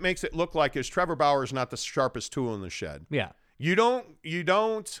think it makes it look like is Trevor Bauer is not the sharpest tool in the shed. Yeah. You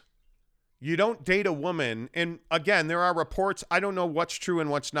don't date a woman, and again, there are reports, I don't know what's true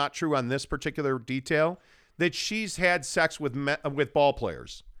and what's not true on this particular detail, that she's had sex with ball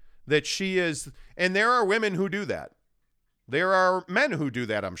players. That she is, and there are women who do that. There are men who do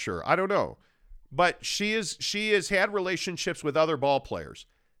that, I'm sure. I don't know. But she has had relationships with other ball players.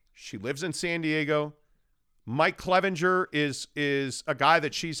 She lives in San Diego. Mike Clevenger is a guy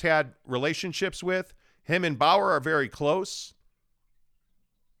that she's had relationships with. Him and Bauer are very close.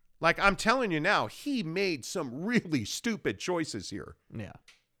 Like, I'm telling you now, he made some really stupid choices here. Yeah.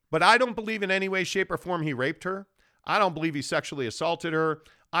 But I don't believe in any way, shape, or form he raped her. I don't believe he sexually assaulted her.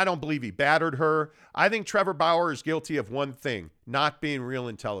 I don't believe he battered her. I think Trevor Bauer is guilty of one thing, not being real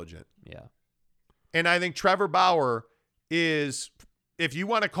intelligent. Yeah. And I think Trevor Bauer is, if you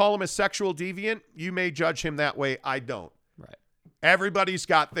want to call him a sexual deviant, you may judge him that way. I don't. Right. Everybody's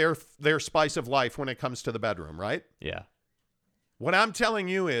got their spice of life when it comes to the bedroom, right? Yeah. What I'm telling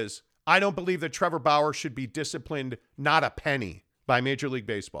you is, I don't believe that Trevor Bauer should be disciplined not a penny by Major League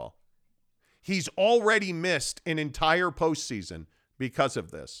Baseball. He's already missed an entire postseason because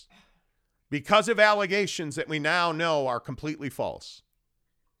of this. Because of allegations that we now know are completely false.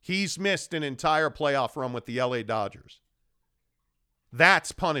 He's missed an entire playoff run with the LA Dodgers.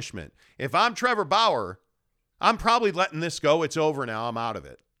 That's punishment. If I'm Trevor Bauer, I'm probably letting this go. It's over now. I'm out of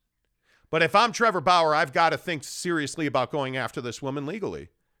it. But if I'm Trevor Bauer, I've got to think seriously about going after this woman legally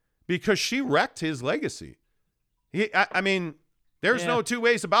because she wrecked his legacy. I mean, there's no two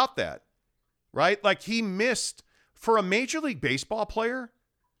ways about that, right? Like, he missed, for a Major League Baseball player,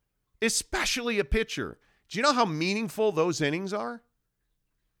 especially a pitcher, do you know how meaningful those innings are?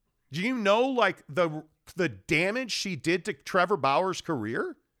 Do you know, like, the damage she did to Trevor Bauer's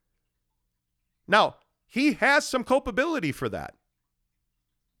career? Now, he has some culpability for that.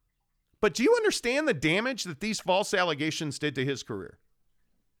 But do you understand the damage that these false allegations did to his career?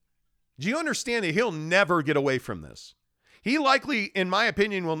 Do you understand that he'll never get away from this? He likely, in my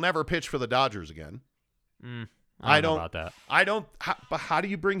opinion, will never pitch for the Dodgers again. I don't know about that. But how do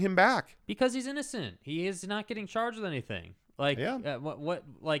you bring him back? Because he's innocent. He is not getting charged with anything. Like,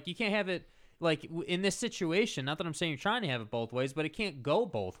 like, you can't have it, like, in this situation, not that I'm saying you're trying to have it both ways, but it can't go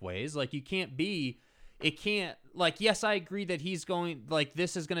both ways. Like, yes, I agree that he's going, like,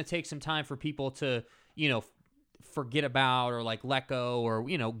 this is going to take some time for people to, forget about or, like, let go or,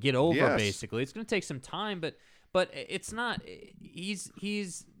 get over, basically. It's going to take some time, but it's not,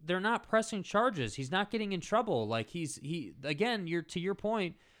 they're not pressing charges. He's not getting in trouble. Like, again, to your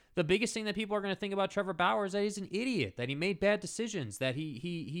point, the biggest thing that people are going to think about Trevor Bauer is that he's an idiot, that he made bad decisions, that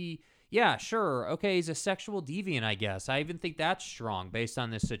yeah, sure, okay, he's a sexual deviant, I guess. I even think that's strong based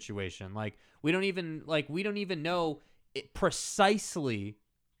on this situation. Like, we don't even know precisely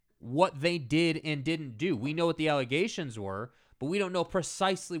what they did and didn't do. We know what the allegations were, but we don't know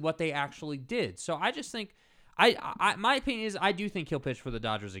precisely what they actually did. So I just think, my opinion is, I do think he'll pitch for the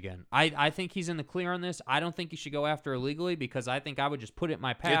Dodgers again. I think he's in the clear on this. I don't think he should go after her legally because I think I would just put it in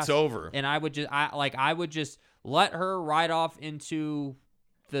my past. It's over. And I would just let her ride off into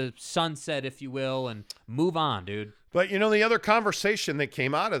the sunset, if you will, and move on, dude. But, the other conversation that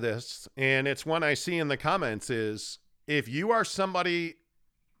came out of this, and it's one I see in the comments, is if you are somebody,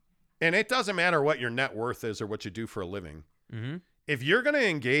 and it doesn't matter what your net worth is or what you do for a living, if you're going to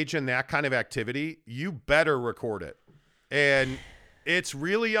engage in that kind of activity, you better record it. And it's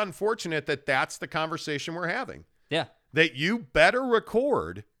really unfortunate that that's the conversation we're having. Yeah. That you better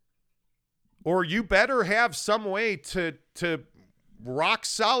record, or you better have some way to rock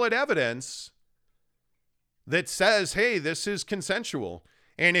solid evidence that says, hey, this is consensual.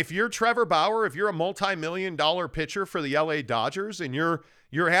 And if you're Trevor Bauer, if you're a multi-million-dollar pitcher for the LA Dodgers and you're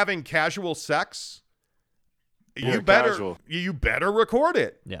having casual sex, you better record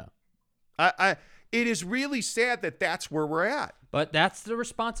it. Yeah. It is really sad that that's where we're at. But that's the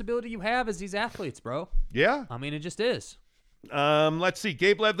responsibility you have as these athletes, bro. Yeah. I mean, it just is. Let's see.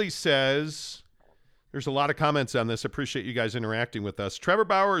 Gabe Ledley says, there's a lot of comments on this. Appreciate you guys interacting with us. Trevor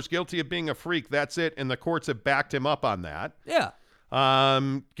Bauer is guilty of being a freak. That's it. And the courts have backed him up on that. Yeah.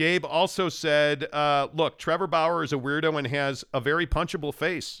 Gabe also said, look, Trevor Bauer is a weirdo and has a very punchable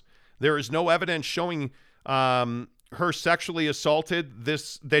face. There is no evidence showing he sexually assaulted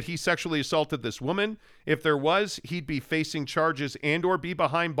this woman. If there was, he'd be facing charges and or be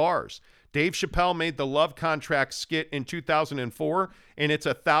behind bars. Dave Chappelle made the Love Contract skit in 2004, and it's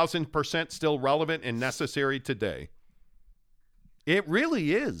 1,000% still relevant and necessary today. It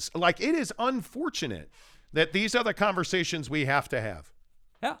really is. Like, it is unfortunate that these are the conversations we have to have.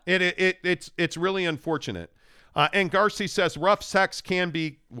 Yeah. It's really unfortunate. And Garcia says rough sex can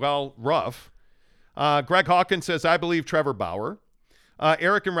be, well, rough. Greg Hawkins says, I believe Trevor Bauer.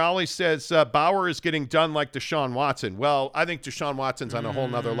 Eric and Raleigh says Bauer is getting done like Deshaun Watson. Well, I think Deshaun Watson's on a whole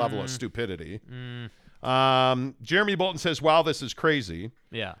nother level of stupidity. Jeremy Bolton says, wow, this is crazy.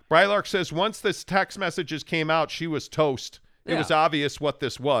 Yeah. Brylark says, once this text messages came out, she was toast. It was obvious what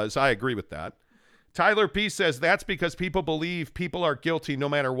this was. I agree with that. Tyler P says, that's because people believe people are guilty no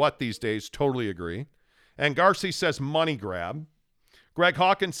matter what these days. Totally agree. And Garcia says, money grab. Greg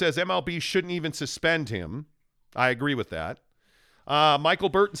Hawkins says MLB shouldn't even suspend him. I agree with that. Michael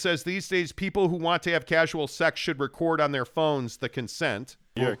Burton says these days people who want to have casual sex should record on their phones the consent.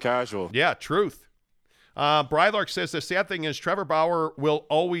 You're casual. Yeah, truth. Brylark says the sad thing is Trevor Bauer will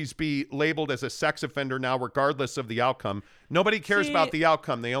always be labeled as a sex offender now regardless of the outcome. Nobody cares about the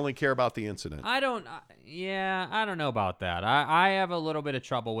outcome. They only care about the incident. I don't know about that. I have a little bit of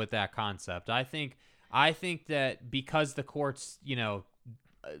trouble with that concept. I think that because the courts,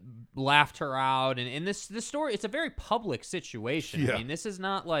 laughed her out, and this story, it's a very public situation. Yeah. I mean, this is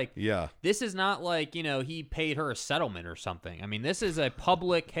not like he paid her a settlement or something. I mean, this is a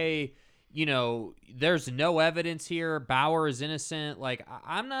public, hey, there's no evidence here. Bauer is innocent. Like,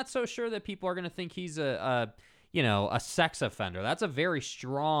 I'm not so sure that people are going to think he's a sex offender. That's a very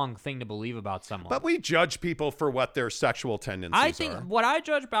strong thing to believe about someone. But we judge people for what their sexual tendencies are. I think what I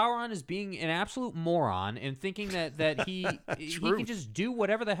judge Bauer on is being an absolute moron and thinking that he can just do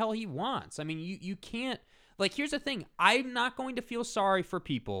whatever the hell he wants. I mean, you can't. Like, here's the thing. I'm not going to feel sorry for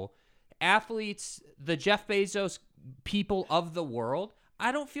people, athletes, the Jeff Bezos people of the world.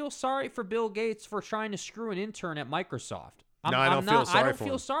 I don't feel sorry for Bill Gates for trying to screw an intern at Microsoft. I don't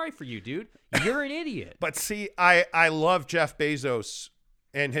feel sorry for you, dude. You're an idiot. But see, I love Jeff Bezos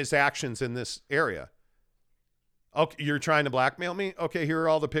and his actions in this area. Okay, you're trying to blackmail me? Okay, here are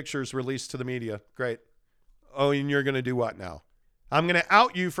all the pictures released to the media. Great. Oh, and you're going to do what now? I'm going to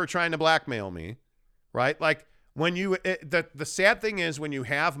out you for trying to blackmail me, right? Like, when the sad thing is when you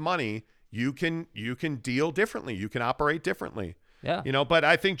have money, you can deal differently. You can operate differently. Yeah. But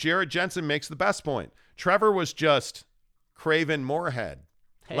I think Jared Jensen makes the best point. Trevor was just Craven Moorhead.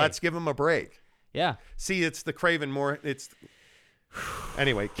 Hey. Let's give him a break. Yeah. See, it's the Craven Moore.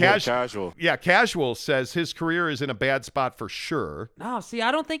 Anyway, casual. Yeah, Casual says his career is in a bad spot for sure. No, see,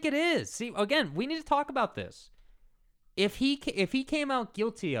 I don't think it is. See, again, we need to talk about this. If he came out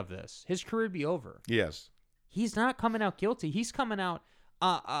guilty of this, his career would be over. Yes. He's not coming out guilty. He's coming out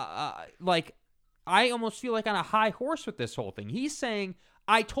like, I almost feel like on a high horse with this whole thing. He's saying,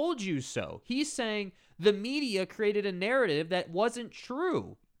 I told you so. He's saying the media created a narrative that wasn't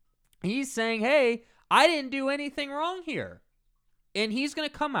true. He's saying, hey, I didn't do anything wrong here. And he's going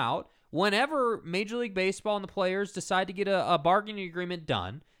to come out whenever Major League Baseball and the players decide to get a bargaining agreement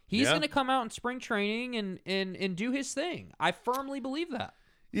done. He's going to come out in spring training and do his thing. I firmly believe that.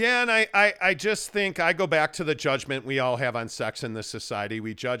 Yeah, and I just think I go back to the judgment we all have on sex in this society.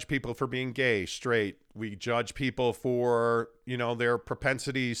 We judge people for being gay, straight. We judge people for, their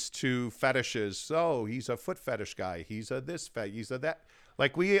propensities to fetishes. So he's a foot fetish guy. He's a this fetish. He's a that.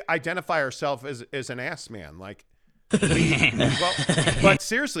 Like, we identify ourselves as an ass man. Like, but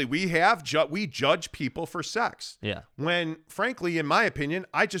seriously, we judge people for sex. Yeah. When, frankly, in my opinion,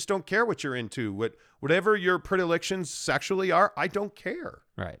 I just don't care what you're into. Whatever your predilections sexually are, I don't care.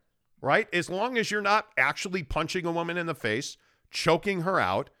 Right. Right? As long as you're not actually punching a woman in the face, choking her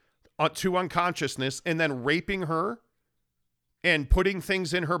out to unconsciousness, and then raping her and putting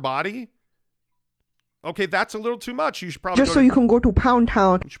things in her body. Okay, that's a little too much. You should probably you can go to Pound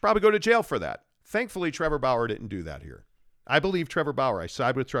Town. You should probably go to jail for that. Thankfully, Trevor Bauer didn't do that here. I believe Trevor Bauer. I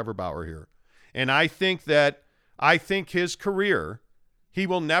side with Trevor Bauer here. And I think his career, he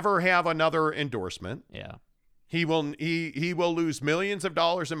will never have another endorsement. Yeah. He will lose millions of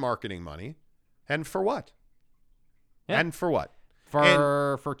dollars in marketing money. And for what? Yeah. And for what?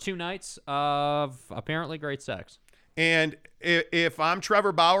 For 2 nights of apparently great sex. And if I'm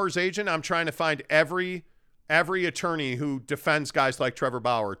Trevor Bauer's agent, I'm trying to find every attorney who defends guys like Trevor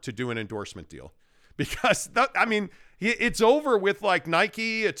Bauer to do an endorsement deal. Because, it's over with, like,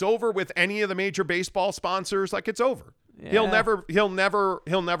 Nike. It's over with any of the major baseball sponsors. Like, it's over. He'll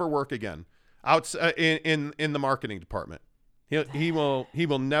never work again. In the marketing department. He will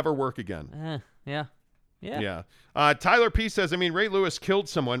never work again. Yeah. Tyler P says, Ray Lewis killed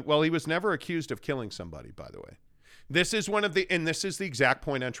someone. Well, he was never accused of killing somebody, by the way. This is this is the exact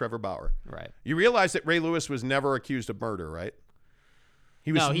point on Trevor Bauer. Right. You realize that Ray Lewis was never accused of murder, right?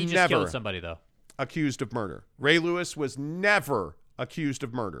 He just killed somebody, though. Accused of murder. Ray Lewis was never accused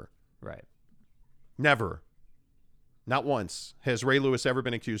of murder. Right. Never. Not once has Ray Lewis ever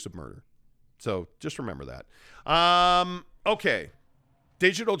been accused of murder. So just remember that. Okay.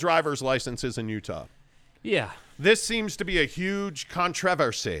 Digital driver's licenses in Utah. Yeah. This seems to be a huge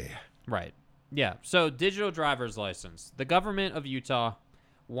controversy. Right. Yeah. So digital driver's license. The government of Utah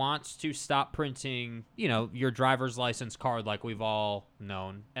wants to stop printing, your driver's license card like we've all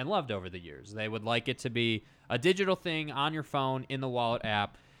known and loved over the years. They would like it to be a digital thing on your phone in the wallet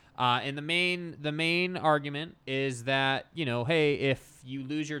app. And the main argument is that, hey, if you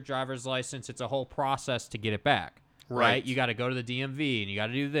lose your driver's license, it's a whole process to get it back. Right? You got to go to the DMV and you got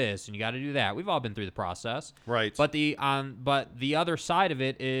to do this and you got to do that. We've all been through the process. Right. But the other side of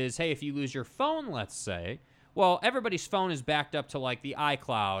it is, hey, if you lose your phone, let's say, well, everybody's phone is backed up to like the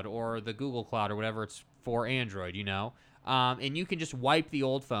iCloud or the Google Cloud or whatever it's for Android, and you can just wipe the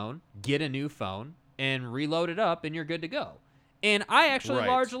old phone, get a new phone, and reload it up, and you're good to go. And I actually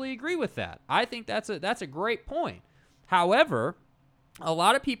largely agree with that. I think that's a great point. However, a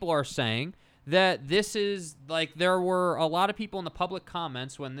lot of people are saying that this is like there were a lot of people in the public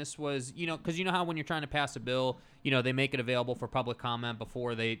comments when this was, because how when you're trying to pass a bill, they make it available for public comment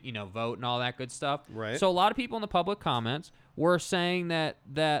before they, vote and all that good stuff. Right. So a lot of people in the public comments were saying that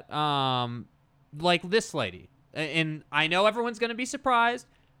like this lady, and I know everyone's going to be surprised.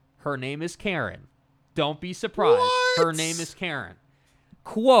 Her name is Karen. Don't be surprised. What? Her name is Karen.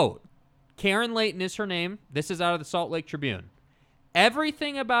 Quote, Karen Layton is her name. This is out of the Salt Lake Tribune.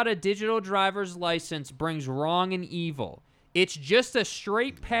 Everything about a digital driver's license brings wrong and evil. It's just a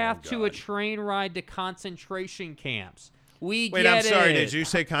straight path to a train ride to concentration camps. Wait, I'm sorry. Did you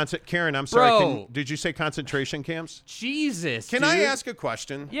say Karen, I'm sorry. Bro. Did you say concentration camps? Jesus, Can I ask a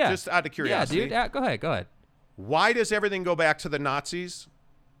question? Yeah. Just out of curiosity. Yeah, dude. Go ahead. Why does everything go back to the Nazis,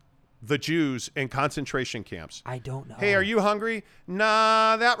 the Jews, and concentration camps? I don't know. Hey, are you hungry?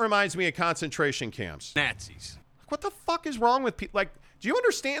 Nah, that reminds me of concentration camps. Nazis. What the fuck is wrong with people? Like, do you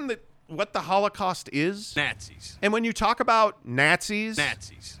understand what the Holocaust is? Nazis. And when you talk about Nazis,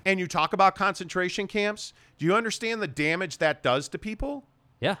 Nazis. and you talk about concentration camps, do you understand the damage that does to people?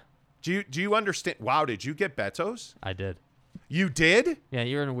 Yeah. Do you understand? Wow, did you get Betos? I did. You did? Yeah,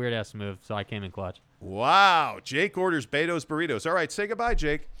 you're in a weird ass move, so I came in clutch. Wow. Jake orders Betos burritos. All right, say goodbye,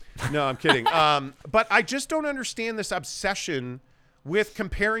 Jake. No, I'm kidding. But I just don't understand this obsession with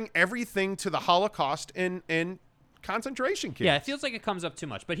comparing everything to the Holocaust and concentration camps. Yeah, it feels like it comes up too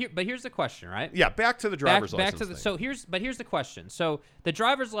much. But here's the question, right? Yeah, back to the driver's license. Here's the question. So the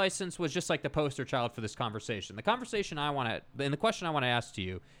driver's license was just like the poster child for this conversation. The question I want to ask to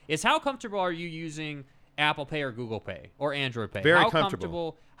you is, how comfortable are you using Apple Pay or Google Pay or Android Pay? Very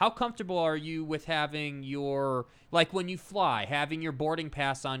comfortable. How comfortable are you with having your, like when you fly, having your boarding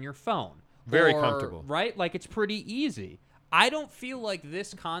pass on your phone? Very comfortable. Right? Like it's pretty easy. I don't feel like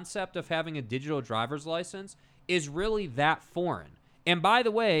this concept of having a digital driver's license is really that foreign. And by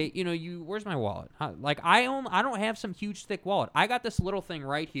the way, where's my wallet? I don't have some huge thick wallet. I got this little thing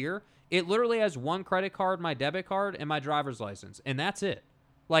right here. It literally has one credit card, my debit card, and my driver's license, and that's it.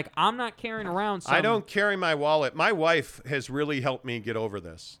 Like, I'm not carrying around some... I don't carry my wallet. My wife has really helped me get over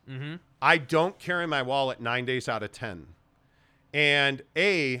this. Mm-hmm. I don't carry my wallet 9 days out of 10. And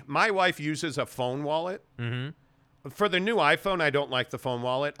my wife uses a phone wallet. Mm-hmm. For the new iPhone, I don't like the phone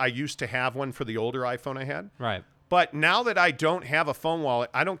wallet. I used to have one for the older iPhone I had. Right. But now that I don't have a phone wallet,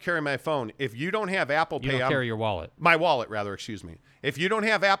 I don't carry my phone. If you don't have Apple Pay... You don't carry your wallet. My wallet, rather, excuse me. If you don't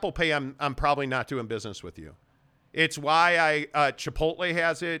have Apple Pay, I'm probably not doing business with you. It's why Chipotle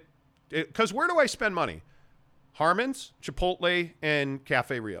has it. Because where do I spend money? Harmon's, Chipotle, and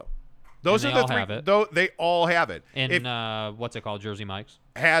Cafe Rio. Those are the three. They all have it. And what's it called? Jersey Mike's?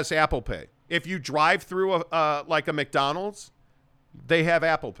 Has Apple Pay. If you drive through like a McDonald's, they have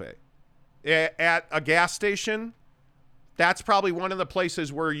Apple Pay. At a gas station, that's probably one of the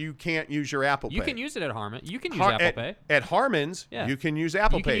places where you can't use your Apple Pay. You can use it at Harmon. You can use Apple Pay. At Harmon's, you can use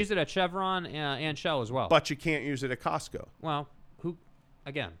Apple Pay. You can use it at Chevron and Shell as well. But you can't use it at Costco. Well,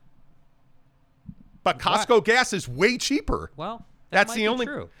 again. But Costco gas is way cheaper. Well, that's the only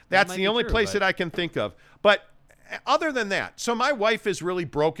true. That's the only place that I can think of. But other than that, so my wife has really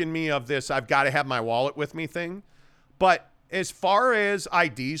broken me of this I've got to have my wallet with me thing. But as far as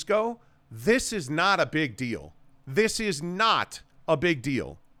IDs go, this is not a big deal. this is not a big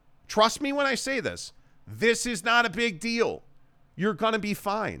deal. Trust me when I say this. This is not a big deal. You're going to be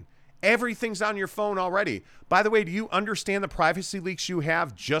fine. Everything's on your phone already. By the way, do you understand the privacy leaks you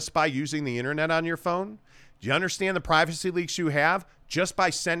have just by using the internet on your phone? Do you understand the privacy leaks you have just by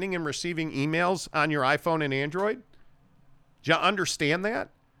sending and receiving emails on your iPhone and Android? Do you understand that?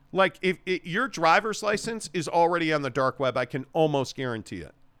 Like, if your driver's license is already on the dark web, I can almost guarantee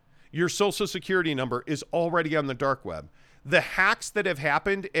it. Your social security number is already on the dark web. The hacks that have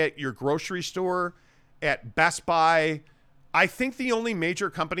happened at your grocery store, at Best Buy, I think the only major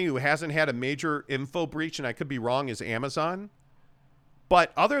company who hasn't had a major info breach, and I could be wrong, is Amazon.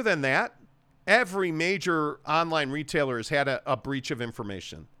 But other than that, every major online retailer has had a breach of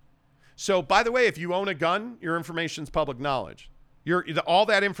information. So, by the way, if you own a gun, your information's public knowledge. All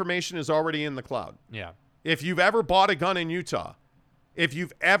that information is already in the cloud. Yeah. If you've ever bought a gun in Utah, if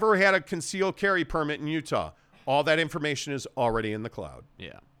you've ever had a concealed carry permit in Utah, all that information is already in the cloud.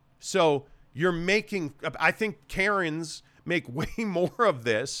 Yeah. So you're making, I think Karens make way more of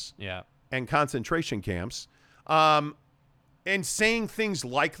this. Yeah. And concentration camps. And saying things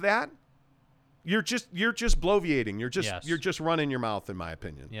like that, you're just bloviating. You're just running your mouth, in my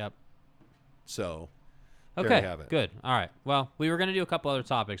opinion. Yep. So okay, there you have it. Good. All right. Well, we were going to do a couple other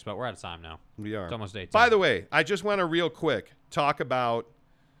topics, but we're out of time now. We are. It's almost 8:10. By the way, I just want to real quick talk about,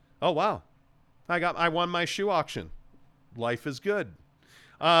 oh, wow. I won my shoe auction. Life is good.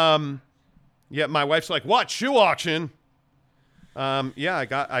 Yeah, my wife's like, what, shoe auction? Yeah,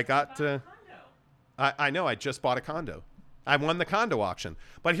 I know, I just bought a condo. I won the condo auction.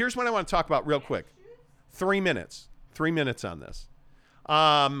 But here's what I want to talk about real quick. 3 minutes. 3 minutes on this.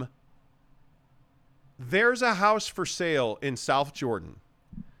 There's a house for sale in South Jordan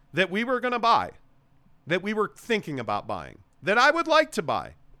that we were going to buy, that we were thinking about buying, that I would like to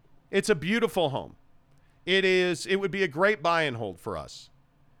buy. It's a beautiful home. It would be a great buy and hold for us.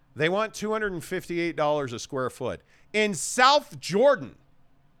 They want $258 a square foot in South Jordan,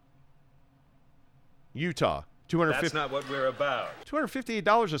 Utah. That's not what we're about.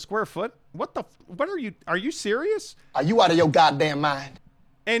 $258 a square foot? What are you serious? Are you out of your goddamn mind?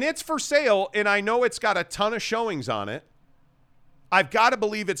 And it's for sale, and I know it's got a ton of showings on it. I've got to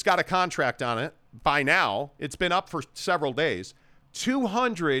believe it's got a contract on it by now. It's been up for several days.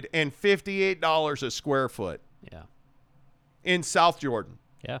 $258 a square foot. Yeah. In South Jordan.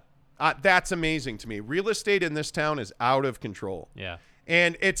 Yeah. That's amazing to me. Real estate in this town is out of control. Yeah.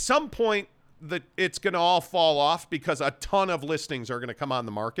 And at some point, it's going to all fall off because a ton of listings are going to come on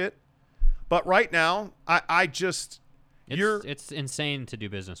the market. But right now, it's insane to do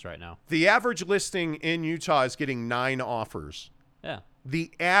business right now. The average listing in Utah is getting 9 offers. Yeah. The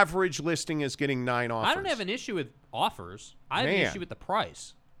average listing is getting 9 offers. I don't have an issue with offers. I have an issue with the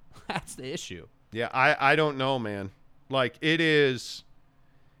price. That's the issue. Yeah, I don't know, man. Like, it's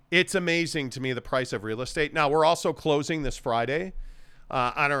amazing to me, the price of real estate. Now, we're also closing this Friday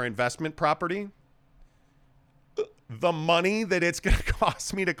on our investment property. The money that it's going to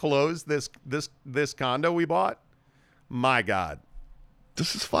cost me to close this condo we bought, my God.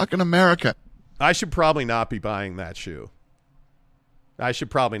 This is fucking America. I should probably not be buying that shoe. I should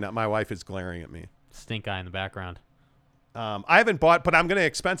probably not. My wife is glaring at me. Stink eye in the background. I haven't bought, but I'm going to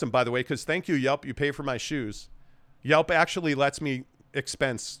expense them, by the way, because thank you, Yelp. You pay for my shoes. Yelp actually lets me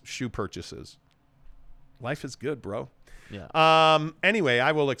expense shoe purchases. Life is good, bro. Yeah. Anyway,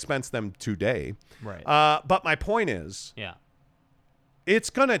 I will expense them today. Right. But my point is, yeah, it's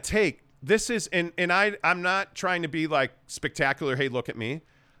going to take, this is, and I'm not trying to be like spectacular. Hey, look at me.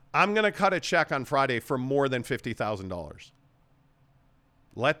 I'm going to cut a check on Friday for more than $50,000.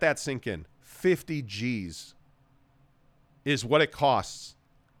 Let that sink in. 50 G's is what it costs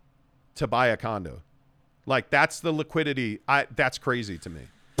to buy a condo. Like, that's the liquidity. That's crazy to me.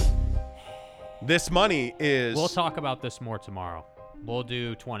 This money is... We'll talk about this more tomorrow. We'll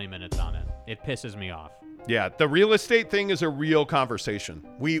do 20 minutes on it. It pisses me off. Yeah, the real estate thing is a real conversation.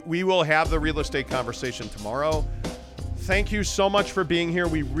 We will have the real estate conversation tomorrow. Thank you so much for being here.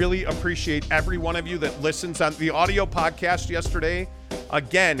 We really appreciate every one of you that listens on the audio podcast yesterday.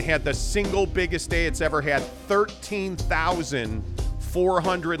 Again, had the single biggest day it's ever had.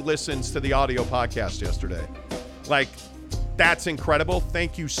 13,400 listens to the audio podcast yesterday. Like, that's incredible.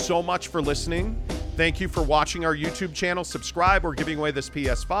 Thank you so much for listening. Thank you for watching our YouTube channel. Subscribe. We're giving away this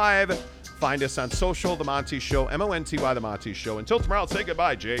PS5. Find us on social, The Monty Show, MONTY, The Monty Show. Until tomorrow, say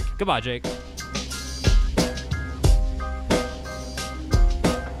goodbye, Jake. Goodbye, Jake.